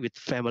comply with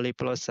family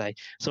policy.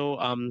 So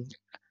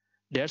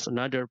there's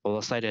another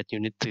policy that you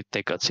need to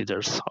take consider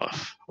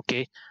of.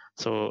 Okay,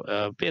 so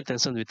pay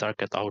attention with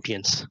target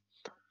audience.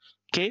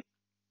 Okay,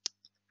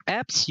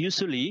 apps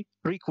usually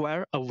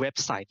require a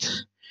website.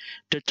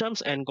 The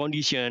terms and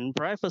condition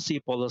privacy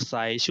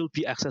policy should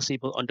be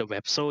accessible on the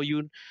web. So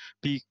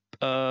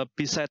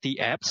beside the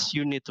apps,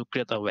 you need to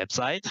create a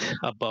website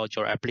about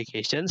your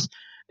applications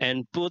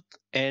and put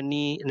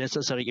any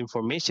necessary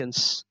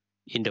informations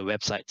in the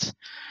website.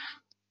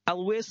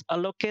 Always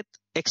allocate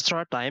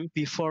extra time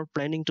before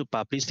planning to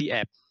publish the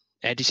app.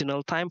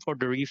 Additional time for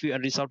the review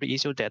and resolve the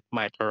issue that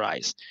might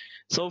arise.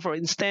 So for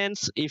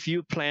instance, if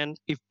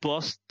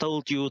boss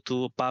told you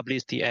to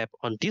publish the app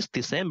on this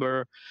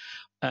December,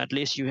 at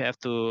least you have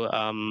to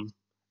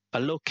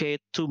allocate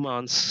 2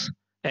 months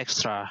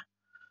extra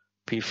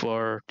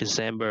before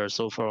December.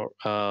 So for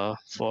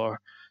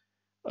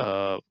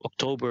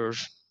October,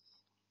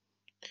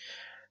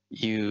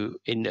 you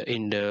in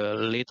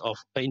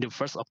the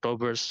first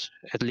October,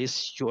 at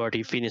least you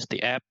already finished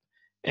the app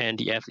and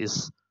the app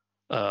is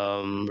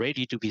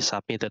ready to be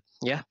submitted.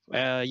 Yeah,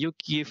 you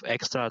give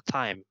extra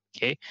time,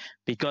 okay,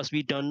 because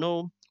we don't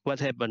know what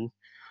happened,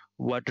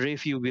 what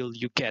review will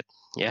you get.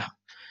 Yeah,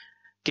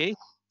 okay.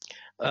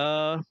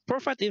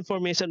 Provide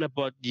information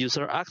about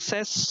user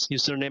access,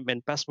 username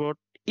and password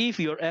if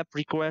your app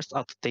requires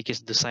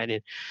authentication to sign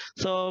in.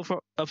 So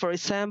for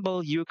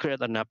example, you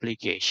create an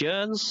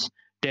applications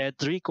that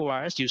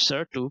requires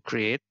user to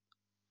create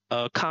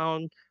an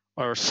account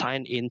or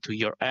sign into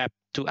your app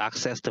to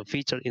access the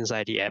feature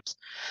inside the apps.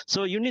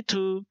 So you need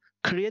to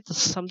create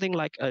something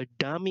like a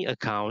dummy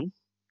account.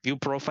 You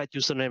provide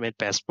username and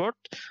password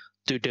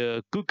to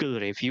the Google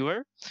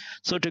reviewer.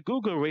 So the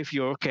Google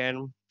reviewer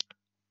can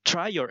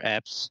try your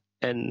apps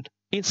and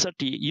insert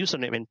the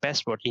username and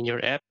password in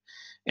your app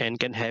and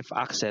can have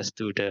access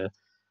to the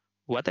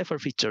whatever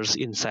features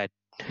inside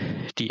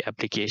the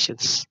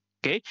applications.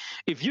 Okay,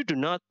 if you do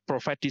not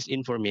provide this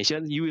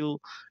information, your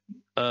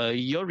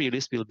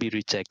release will be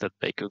rejected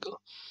by Google.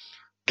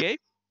 Okay,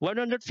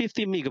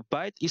 150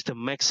 megabyte is the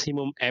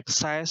maximum app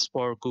size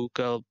for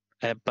Google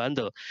App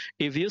Bundle.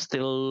 If you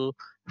still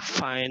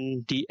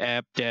find the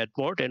app that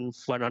more than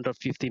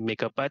 150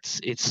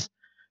 megabytes, it's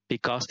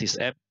because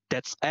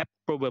that app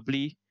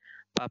probably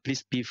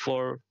published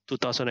before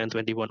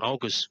 2021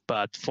 August.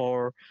 But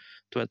for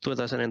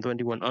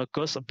 2021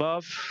 August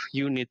above,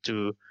 you need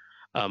to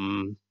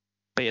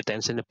pay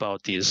attention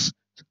about this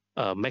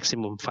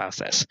maximum file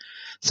size.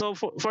 So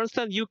for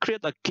instance, you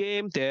create a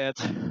game that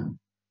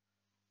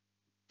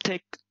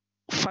take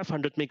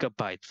 500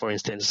 megabyte, for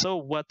instance. So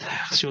what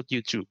should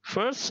you do?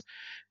 First,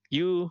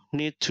 you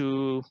need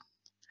to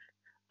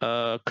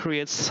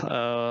create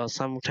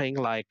something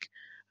like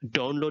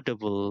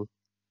downloadable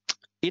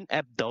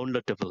in-app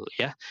downloadable,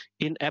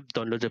 in-app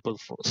downloadable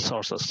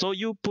sources. So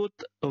you put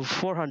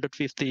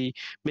 450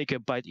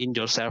 megabyte in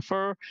your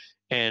server,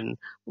 and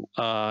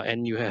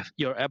you have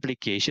your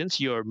applications.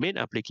 Your main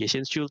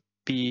applications should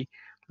be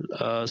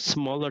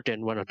smaller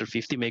than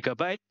 150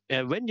 megabyte.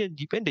 And when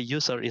the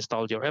user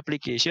install your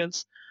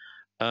applications,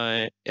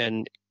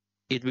 and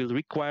it will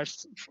require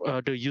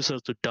the user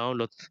to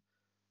download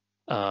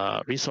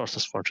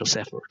resources for the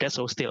server. That's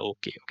all still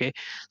okay. Okay,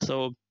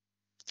 so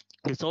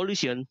the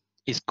solution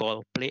is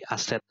called play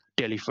asset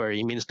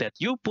delivery. Means that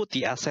you put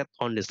the asset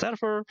on the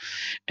server,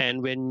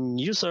 and when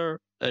user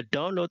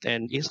download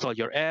and install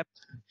your app,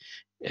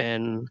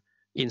 and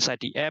inside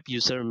the app,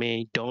 user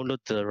may download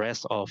the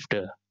rest of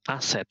the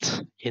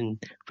assets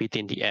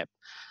within the app.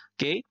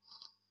 Okay,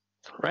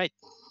 right.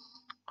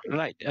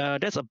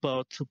 That's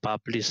about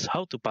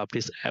how to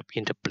publish app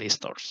in the Play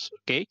Stores.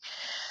 Okay.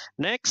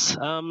 Next,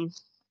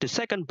 the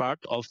second part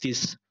of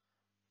this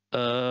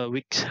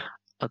week's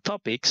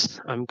topics,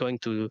 I'm going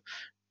to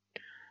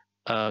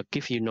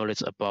give you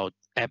knowledge about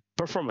app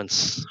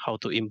performance, how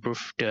to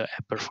improve the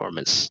app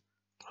performance.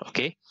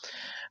 Okay.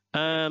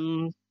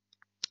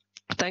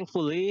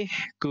 Thankfully,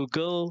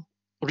 Google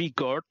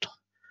record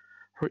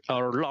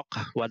or log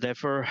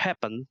whatever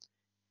happened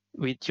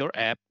with your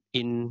app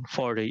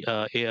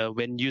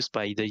when used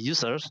by the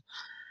users,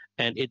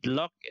 and it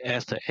logged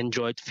as the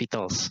Android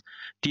vitals.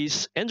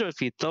 These Android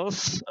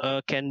vitals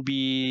can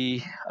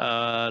be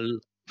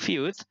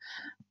viewed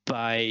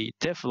by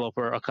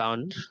developer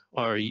account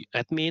or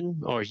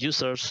admin or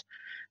users.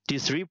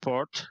 This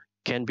report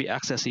can be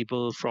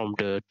accessible from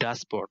the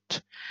dashboard,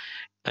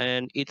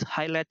 and it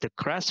highlights the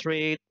crash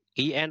rate,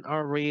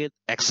 ENR rate,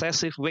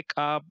 excessive wake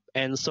up,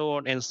 and so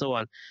on and so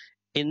on.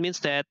 It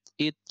means that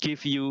it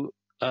gives you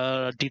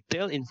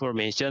detailed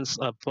information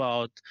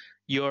about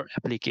your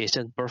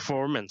application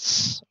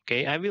performance.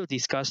 Okay, I will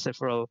discuss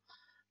several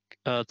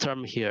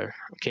terms here.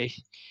 Okay,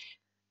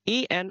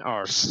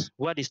 ENRs.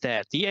 What is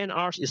that?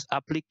 ENRs is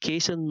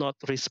application not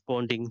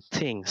responding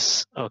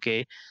things.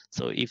 Okay,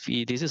 so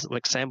this is an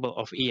example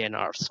of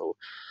ENR. So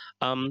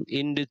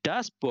in the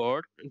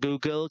dashboard,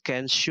 Google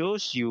can show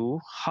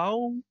you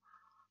how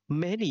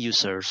many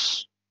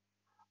users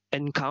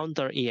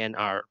encounter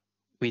ENR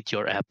with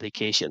your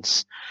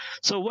applications.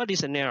 So what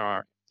is an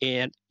error?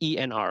 And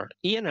ENR.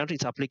 ENR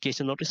is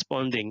application not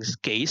responding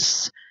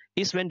case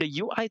is when the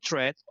UI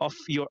thread of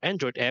your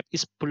Android app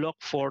is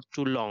blocked for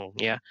too long.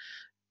 Yeah,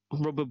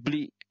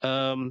 probably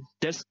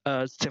there's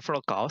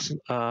several causes.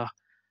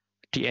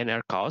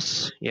 DNR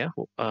cause. Yeah,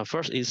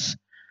 first is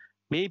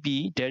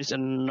maybe there is a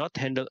not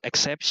handle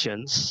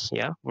exceptions.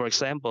 Yeah, for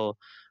example,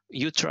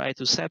 you try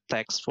to set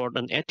text for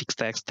an edit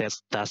text that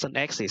doesn't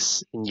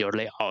exist in your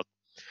layout.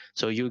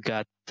 So you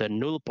got the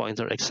null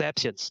pointer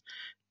exceptions.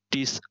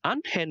 These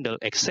unhandled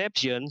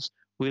exceptions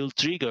will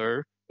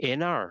trigger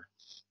NR.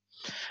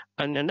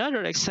 And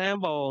another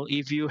example,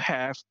 if you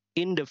have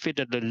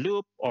indefinite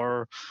loop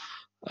or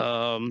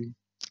a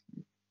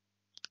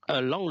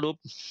long loop,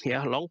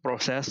 long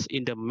process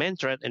in the main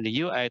thread and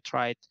the UI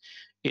thread,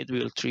 it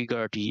will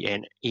trigger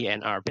the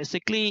ENR.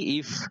 Basically,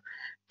 if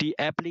the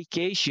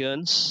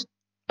applications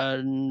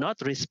are not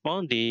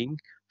responding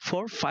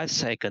for 5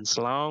 seconds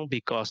long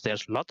because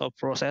there's a lot of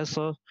process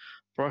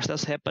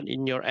happen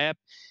in your app,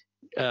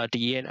 the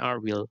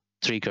ENR will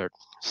trigger.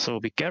 So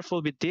be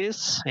careful with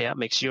this. Yeah,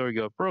 make sure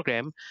your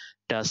program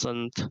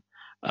doesn't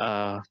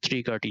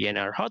trigger the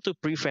ENR. How to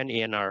prevent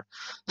ENR?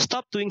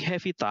 Stop doing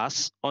heavy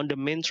tasks on the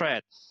main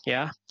thread.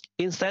 Yeah,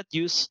 instead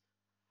use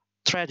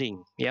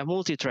threading. Yeah,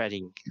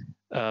 multi-threading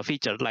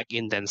feature like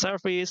indent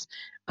service,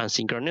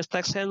 asynchronous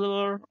text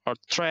handler, or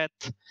thread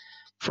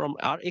from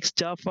RX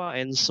Java,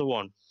 and so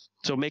on.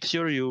 So make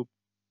sure you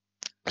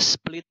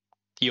split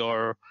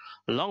your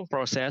long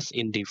process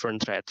in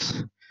different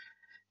threads.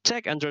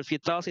 Check Android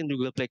vitals in the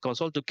Google Play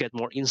Console to get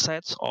more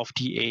insights of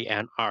the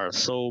ENR.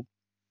 So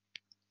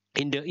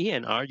in the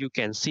ENR, you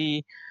can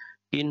see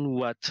in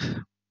what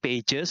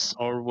pages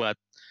or what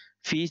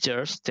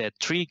features that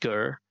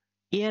trigger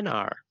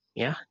ENR.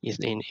 Yeah,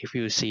 if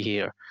you see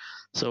here.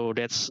 So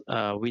that's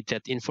with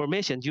that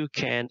information you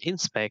can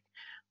inspect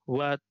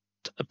what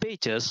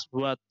pages,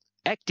 what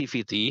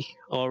activity,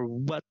 or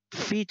what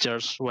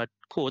features, what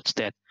codes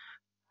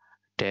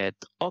that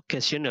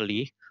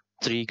occasionally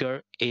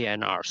trigger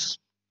ANRs.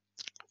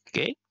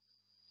 Okay.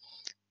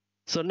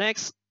 So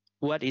next,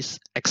 what is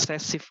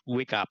excessive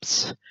wake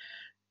ups?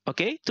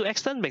 Okay, to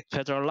extend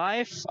battery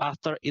life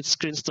after its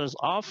screen turns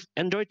off,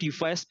 Android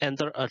device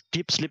enter a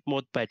deep sleep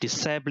mode by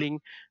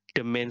disabling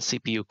the main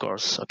CPU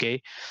cores.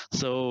 Okay,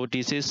 so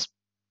this is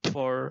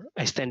for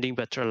extending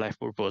battery life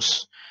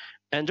purpose.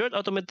 Android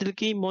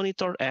automatically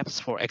monitor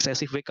apps for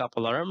excessive wake up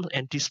alarm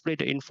and display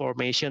the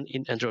information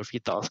in Android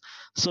Vitals.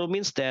 So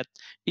means that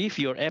if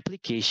your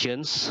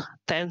applications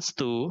tends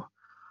to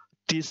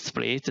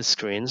display the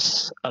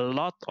screens a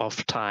lot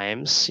of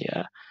times,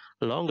 yeah,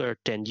 longer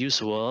than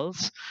usual,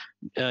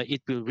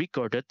 it will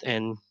record it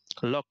and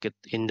lock it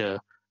in the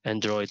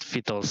Android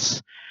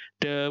Vitals.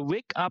 The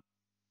wake up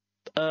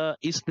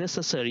is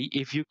necessary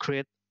if you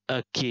create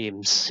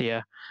games,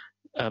 yeah,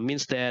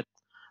 means that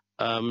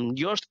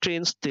your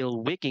screen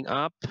still waking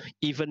up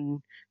even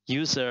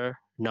user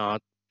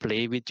not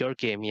play with your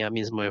game. Yeah,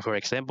 means more, for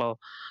example,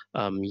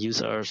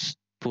 users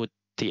put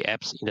the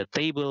apps in the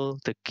table,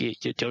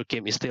 your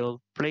game is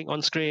still playing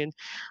on screen,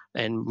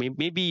 and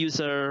maybe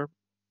user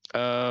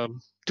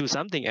do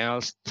something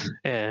else,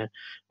 and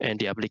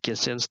the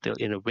application still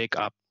in a wake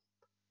up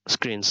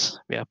screens.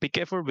 Yeah, be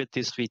careful with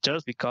these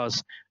features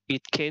because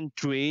it can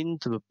drain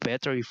the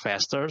battery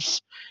faster.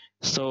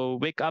 So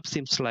wake up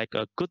seems like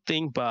a good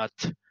thing, but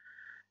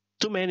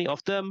too many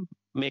of them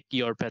make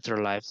your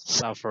battery life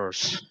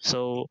suffers.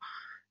 So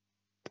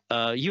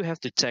you have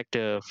to check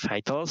the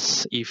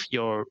vitals. If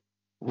your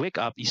wake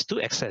up is too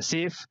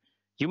excessive,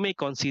 you may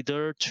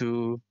consider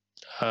to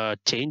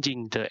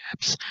changing the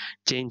apps,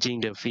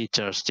 changing the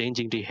features,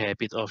 changing the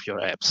habit of your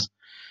apps.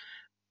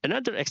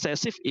 Another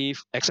excessive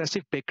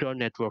background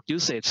network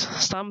usage.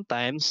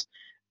 Sometimes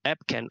app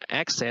can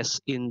access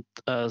in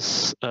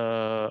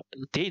data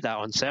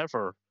on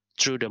server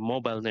through the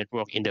mobile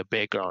network in the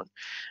background,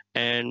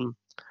 and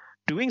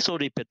doing so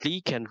repeatedly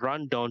can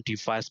run down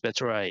device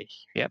battery.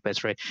 Yeah,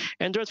 battery.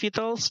 Android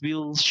Vitals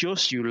will show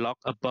you log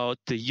about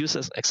the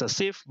user's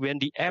excessive when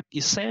the app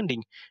is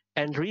sending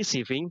and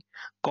receiving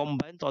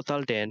combined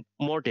total than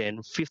more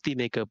than 50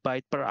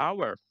 megabyte per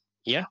hour.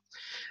 Yeah,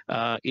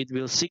 it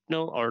will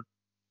signal or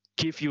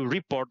give you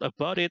report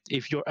about it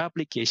if your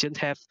application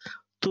have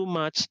too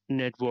much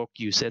network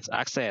usage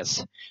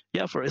access.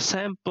 Yeah, for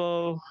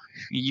example,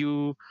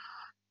 you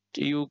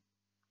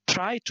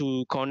try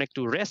to connect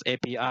to REST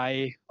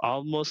API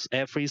almost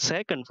every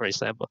second, for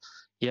example.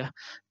 Yeah,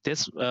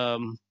 that's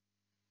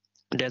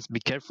let's be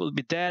careful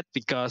with that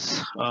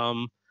because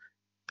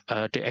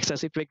the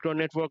excessive background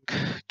network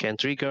can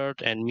trigger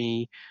and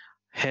me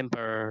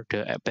hamper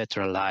the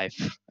battery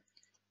life.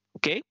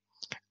 Okay,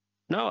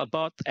 now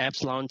about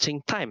apps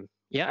launching time.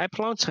 Yeah, app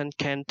launch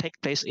can take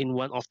place in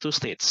one of two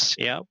states.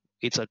 Yeah,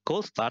 it's a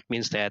cold start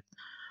means that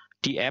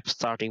the app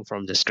starting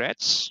from the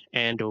scratch,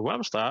 and the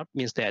warm start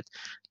means that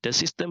the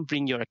system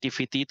bring your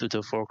activity to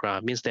the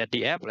foreground, means that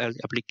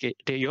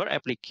your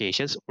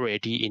applications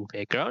already in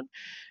background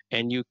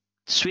and you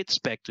switch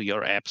back to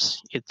your apps.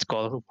 It's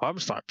called warm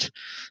start.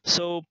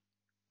 So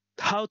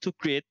how to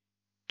create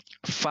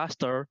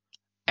faster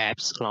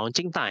apps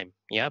launching time?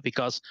 Yeah,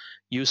 because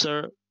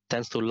user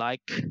tends to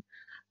like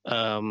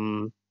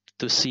um,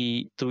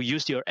 to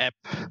use your app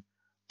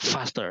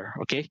faster.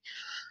 Okay,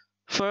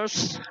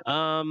 first,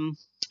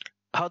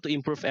 how to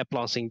improve app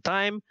launching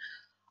time.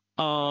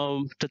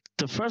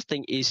 The first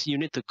thing is you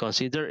need to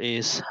consider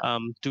is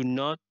do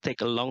not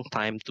take a long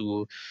time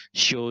to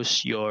show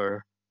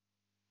your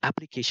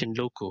application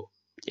logo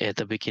at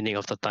the beginning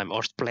of the time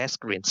or splash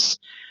screens.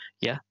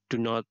 Yeah, do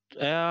not.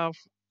 Yeah,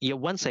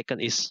 1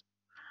 second is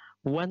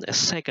 1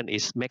 second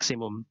is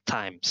maximum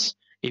times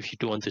if you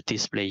do want to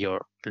display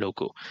your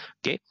logo.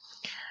 Okay,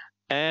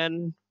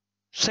 and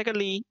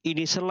secondly,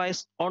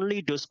 initialize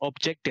only those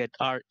objects that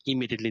are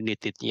immediately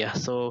needed. Yeah,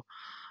 so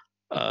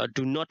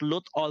do not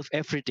load all of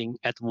everything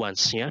at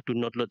once. Yeah, do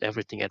not load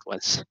everything at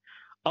once.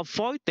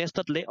 Avoid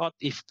nested layout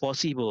if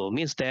possible.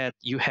 Means that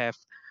you have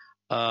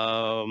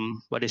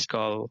what is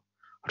called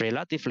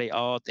relative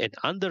layout, and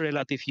under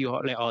relative view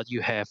layout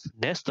you have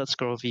nested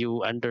scroll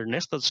view. Under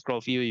nested scroll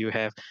view you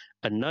have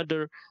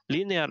another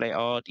linear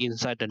layout.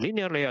 Inside the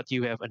linear layout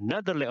you have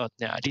another layout.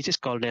 Now this is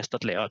called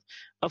nested layout.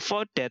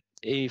 Avoid that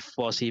if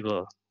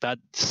possible, but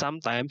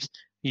sometimes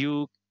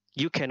you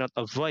you cannot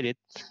avoid it.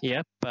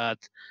 Yeah, but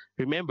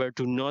remember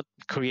to not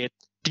create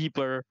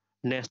deeper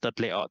nested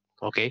layout.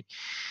 Okay,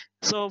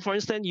 so for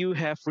instance you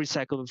have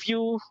recycle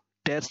view.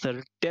 That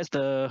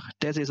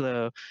is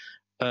a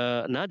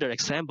another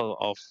example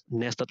of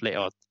nested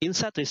layout.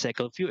 Inside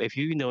recycle view, if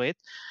you know it,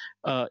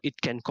 it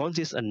can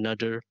consist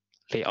another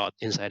layout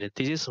inside it.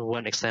 This is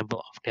one example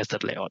of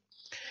nested layout.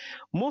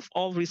 Move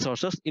all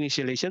resources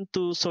initialization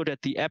to so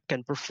that the app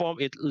can perform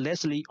it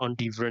lessly on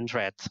different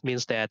threads.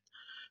 Means that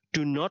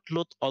do not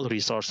load all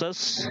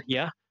resources.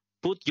 Yeah,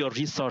 put your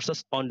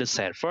resources on the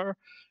server,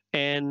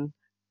 and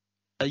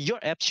your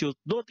app should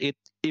load it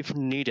if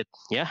needed.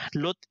 Yeah,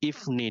 load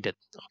if needed.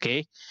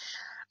 Okay.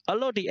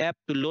 Allow the app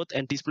to load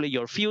and display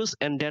your views,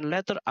 and then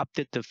later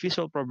update the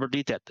visual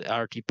properties that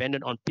are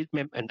dependent on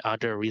bitmap and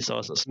other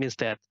resources. Means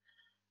that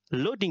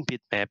loading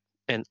bitmap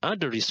and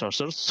other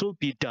resources should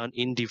be done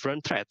in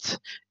different threads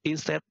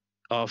instead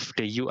of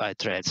the UI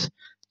threads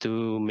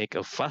to make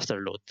a faster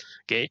load.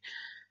 Okay.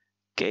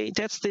 Okay,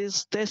 this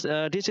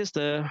is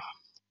the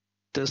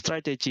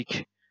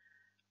strategic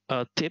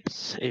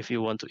tips if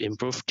you want to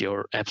improve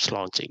your app's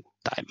launching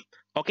time.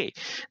 Okay,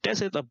 that's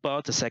it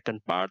about the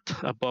second part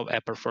about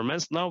app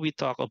performance. Now we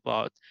talk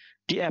about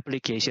the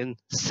application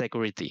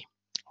security.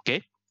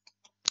 Okay,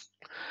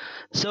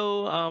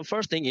 so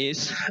first thing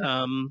is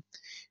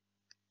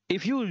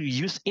if you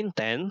use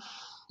intent,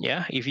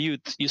 yeah, if you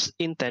use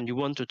intent, you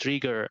want to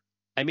trigger.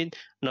 I mean,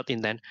 not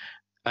intent.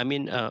 I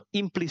mean,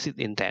 implicit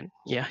intent.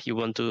 Yeah, you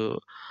want to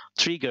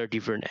trigger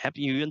different app.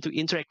 You want to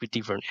interact with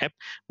different app.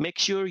 Make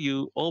sure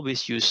you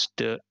always use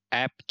the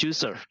app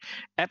chooser.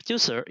 App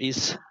chooser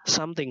is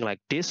something like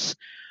this.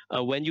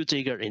 When you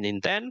trigger an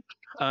intent,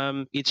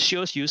 it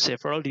shows you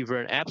several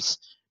different apps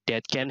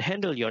that can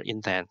handle your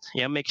intent.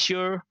 Yeah, make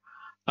sure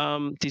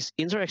this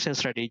interaction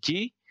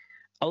strategy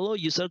allow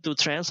user to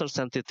transfer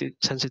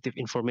sensitive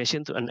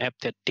information to an app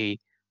that they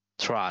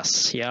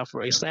trust. Yeah,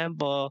 for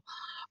example,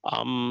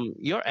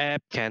 your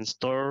app can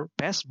store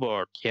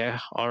password, yeah,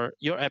 or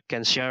your app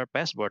can share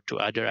password to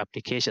other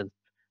applications.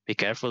 Be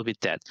careful with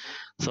that.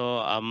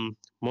 So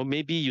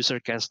maybe user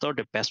can store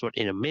the password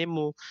in a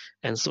memo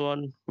and so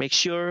on. Make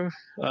sure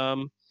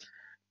the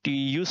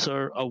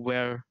user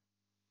aware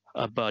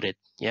about it.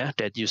 Yeah,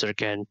 that user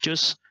can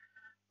choose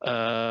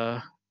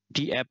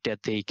the app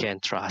that they can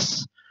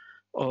trust.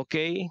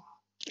 Okay,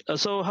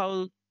 so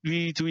how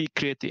do we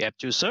create the app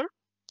chooser?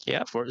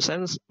 Yeah, for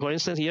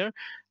instance here,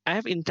 I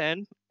have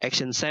intent,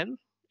 action send,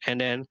 and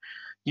then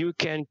you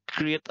can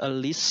create a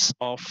list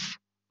of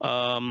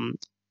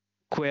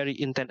query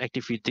intent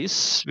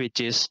activities,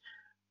 which is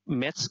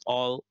match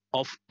all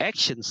of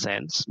action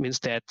sends, means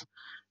that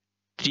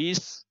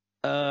this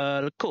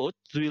code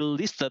will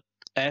list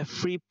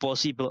every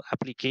possible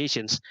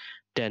applications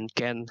that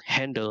can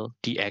handle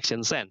the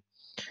action send.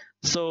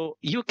 So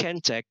you can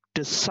check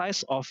the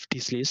size of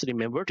this list.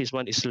 Remember, this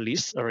one is a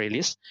list, array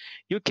list.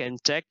 You can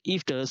check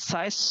if the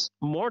size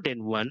more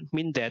than one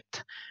mean that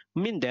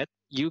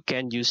you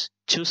can use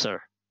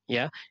chooser.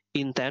 Yeah,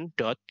 intent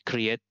dot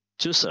create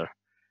chooser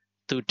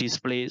to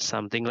display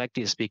something like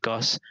this,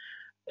 because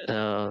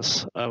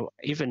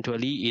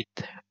eventually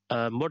it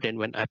more than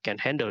one app can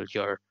handle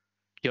your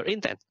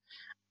intent.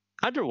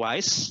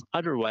 Otherwise,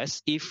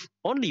 if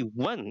only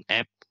one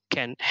app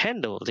can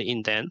handle the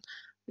intent,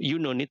 you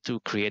no need to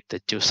create the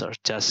chooser.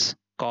 Just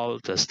call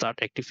the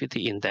start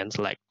activity intent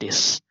like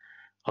this.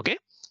 Okay.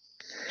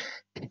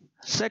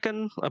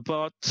 Second,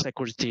 about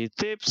security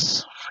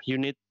tips, you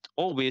need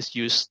always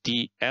use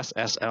the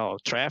SSL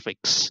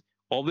traffics.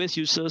 Always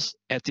uses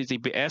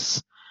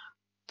HTTPS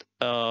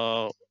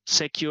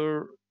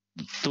secure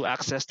to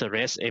access the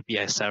REST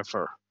API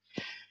server.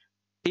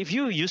 If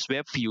you use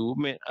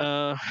WebView,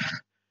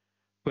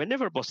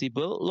 whenever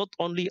possible, load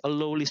only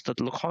allow listed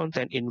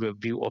content in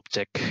WebView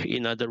object.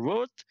 In other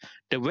words,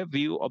 the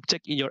WebView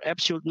object in your app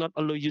should not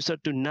allow user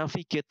to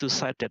navigate to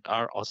sites that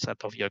are outside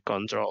of your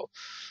control.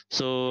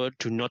 So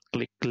do not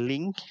click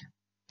link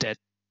that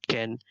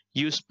can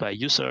used by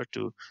user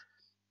to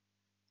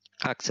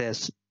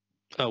access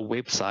a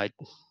website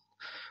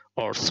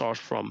or source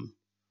from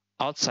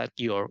outside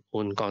your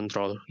own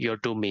control, your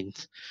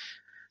domains.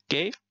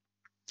 Okay.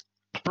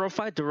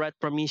 Provide the right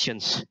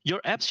permissions.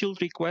 Your app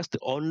should request the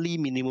only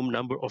minimum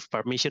number of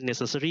permissions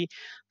necessary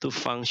to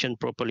function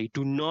properly.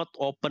 Do not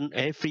open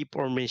every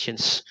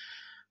permissions.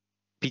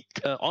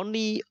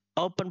 Only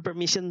open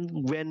permission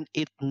when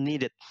it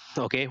needed.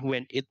 Okay,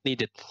 when it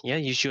needed. Yeah,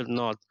 you should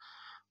not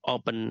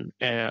open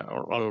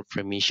all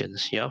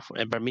permissions. Yeah,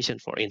 permission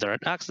for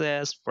internet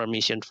access,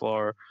 permission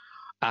for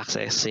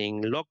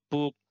accessing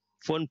logbook,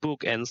 phone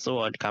book, and so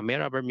on,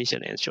 camera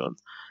permission, and so on.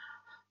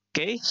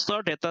 Okay,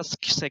 store data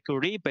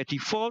securely. By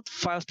default,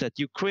 files that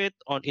you create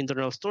on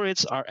internal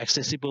storage are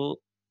accessible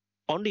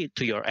only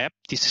to your app.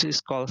 This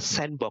is called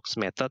sandbox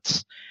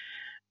methods.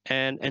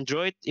 And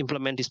Android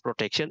implement this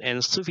protection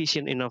and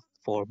sufficient enough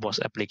for most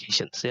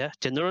applications. Yeah,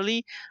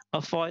 generally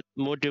avoid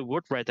model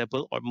word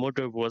writable or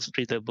model word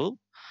readable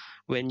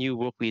when you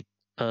work with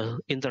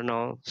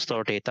internal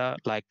store data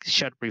like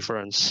shared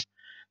reference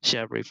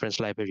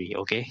library.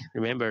 Okay,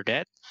 remember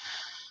that.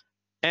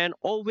 And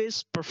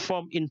always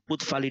perform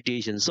input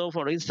validation. So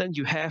for instance,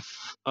 you have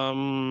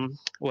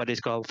what is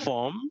called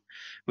form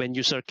when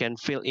user can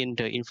fill in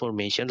the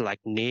information like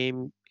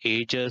name,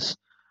 ages,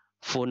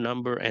 phone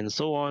number, and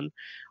so on.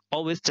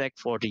 Always check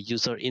for the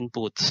user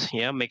input.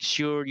 Yeah, make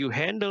sure you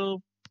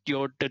handle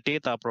the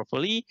data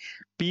properly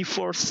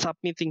before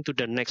submitting to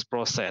the next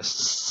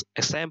process.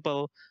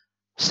 Example,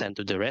 send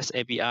to the REST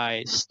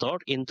API,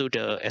 stored into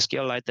the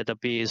SQLite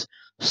database,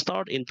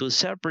 stored into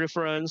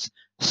self-reference,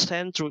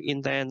 send through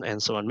intent,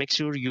 and so on. Make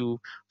sure you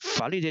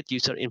validate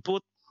user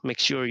input. Make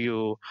sure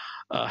you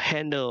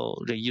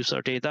handle the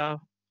user data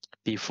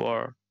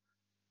before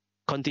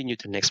continue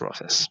to the next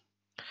process.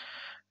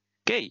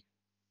 Okay,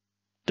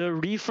 the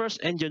reverse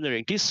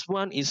engineering. This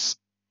one is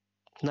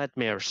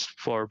nightmares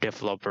for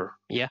developer.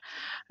 Yeah,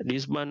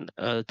 this one,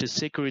 the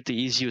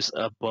security issues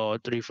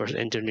about reverse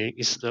engineering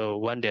is the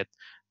one that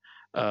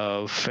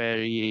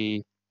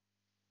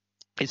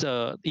it's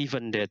a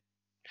even that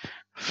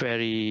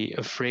very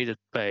afraid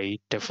by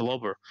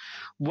developer.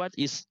 What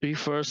is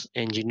reverse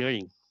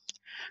engineering?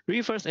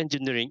 Reverse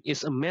engineering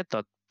is a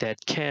method that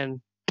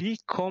can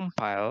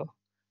decompile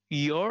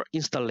your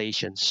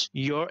installations,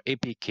 your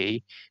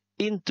APK,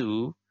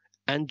 into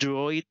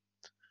Android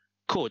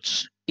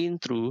codes,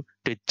 into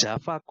the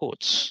Java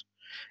codes.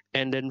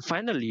 And then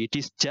finally,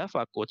 these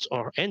Java codes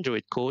or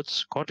Android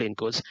codes, Kotlin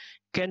codes,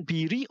 can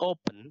be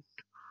reopened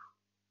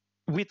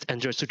with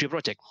Android Studio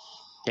Project.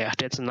 Yeah,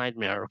 that's a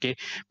nightmare, okay?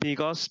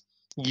 Because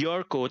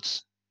your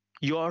codes,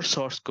 your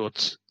source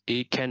codes,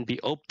 it can be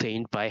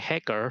obtained by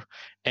hacker,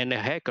 and a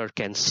hacker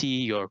can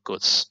see your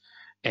codes.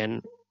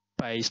 And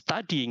by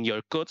studying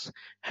your codes,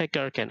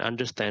 hacker can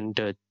understand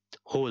the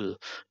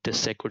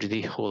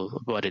security whole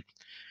about it.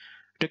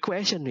 The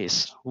question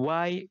is,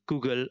 why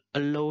Google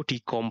allow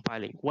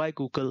decompiling? Why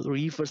Google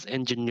reverse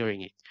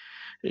engineering it?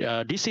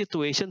 These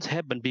situations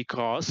happen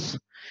because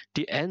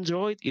the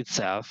Android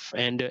itself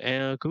and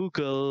the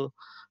Google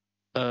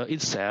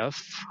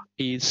itself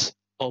is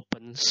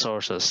open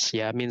sources.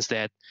 Yeah, means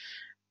that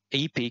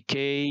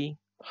APK,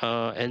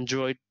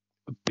 Android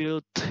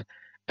built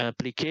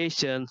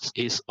applications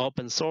is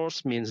open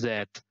source. Means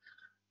that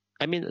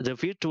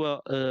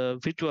the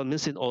virtual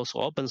machine also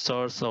open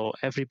source, so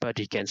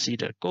everybody can see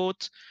the code.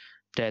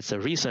 That's the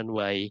reason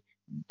why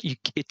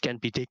it can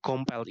be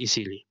decompiled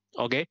easily.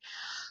 Okay,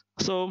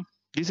 so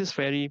this is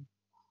very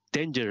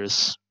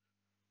dangerous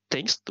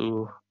things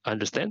to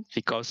understand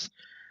because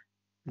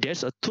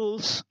there's a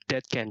tools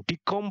that can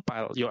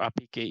decompile your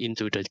APK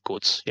into the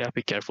codes. Yeah,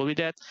 be careful with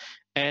that.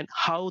 And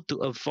how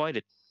to avoid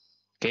it.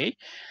 Okay,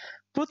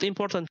 put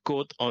important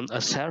code on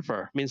a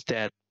server means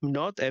that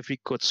not every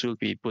code should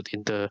be put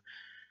in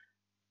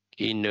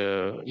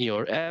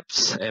your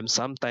apps, and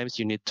sometimes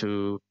you need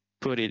to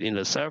put it in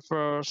the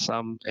server.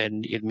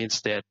 And it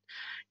means that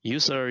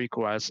user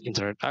requires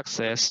internet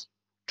access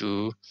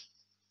to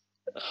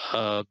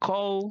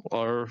call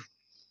or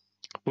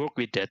work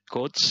with that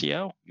codes,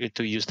 yeah,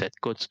 to use that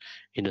codes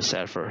in the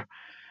server.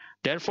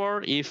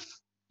 Therefore, if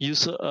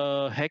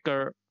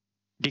hacker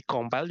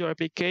decompile your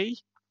APK,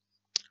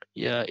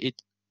 yeah,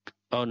 it's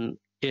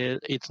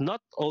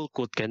not all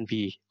code can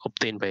be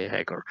obtained by a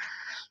hacker.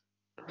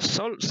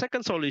 So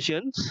second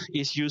solution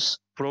is use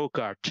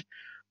ProGuard.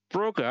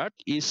 ProGuard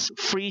is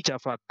free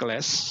Java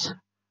class.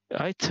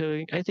 I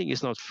think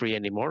it's not free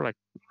anymore, like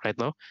right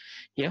now.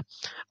 Yeah,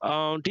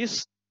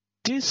 this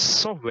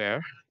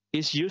software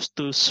is used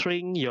to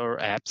shrink your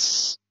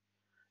apps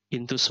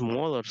into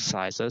smaller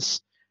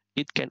sizes.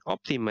 It can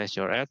optimize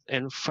your app,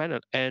 and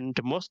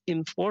the most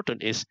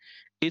important is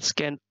it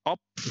can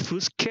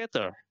obfuscate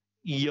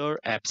your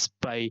apps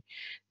by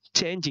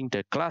changing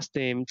the class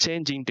name,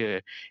 changing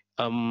the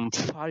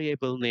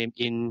variable name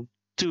in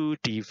two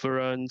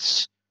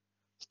different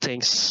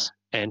things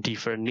and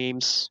different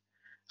names,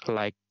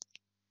 like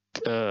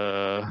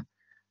garbage,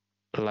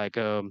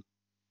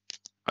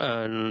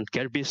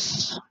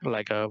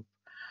 like a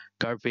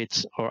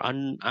garbage or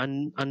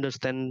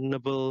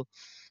ununderstandable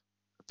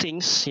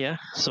things. Yeah,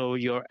 so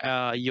your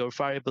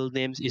variable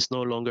names is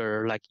no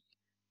longer like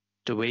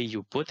the way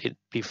you put it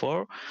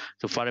before.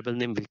 The variable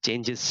name will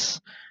changes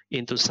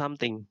into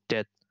something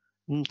that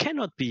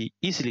cannot be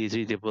easily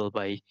readable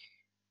by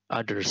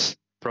others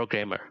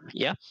programmer.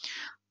 Yeah,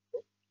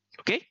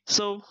 okay,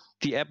 so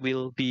the app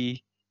will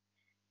be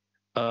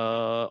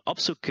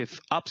obfuscated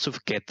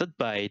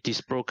by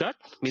this ProGuard,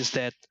 means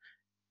that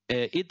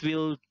it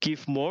will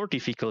give more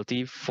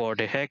difficulty for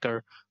the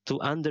hacker to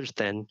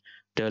understand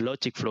the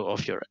logic flow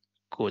of your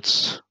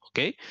codes.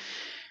 Okay,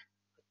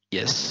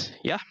 yes,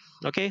 yeah,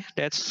 okay,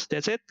 that's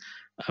it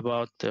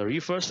about the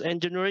reverse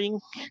engineering.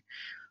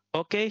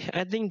 Okay,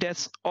 I think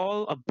that's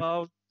all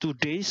about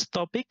today's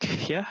topic.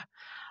 Yeah,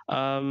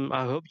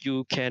 I hope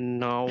you can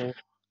now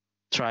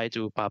try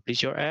to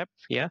publish your app.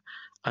 Yeah,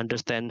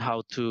 understand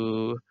how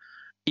to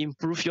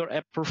improve your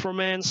app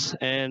performance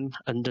and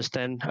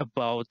understand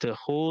about the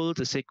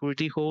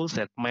security holes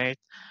that might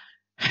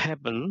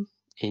happen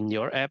in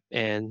your app,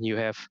 and you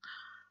have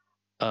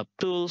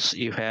tools,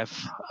 you have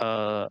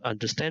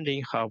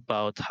understanding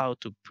about how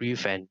to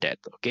prevent that.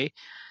 Okay,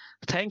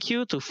 thank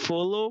you to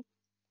follow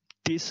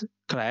this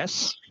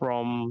class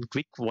from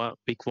week 1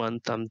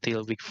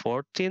 until week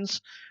 14,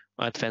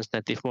 advanced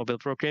native mobile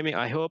programming.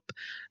 I hope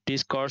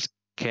this course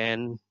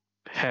can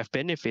have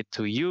benefit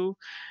to you,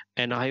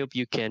 and I hope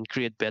you can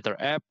create better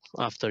app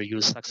after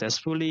you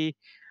successfully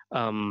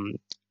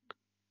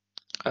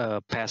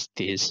pass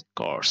this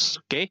course.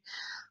 Okay,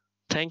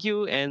 thank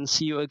you and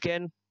see you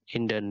again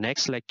in the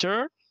next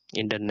lecture,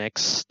 in the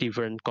next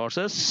different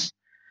courses.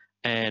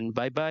 And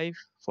bye-bye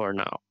for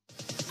now.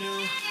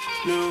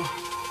 New.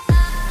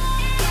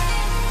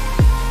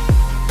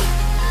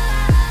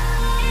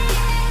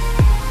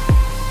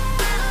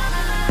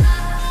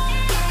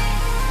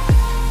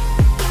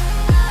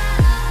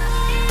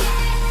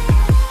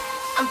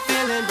 I'm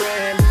feeling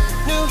brave.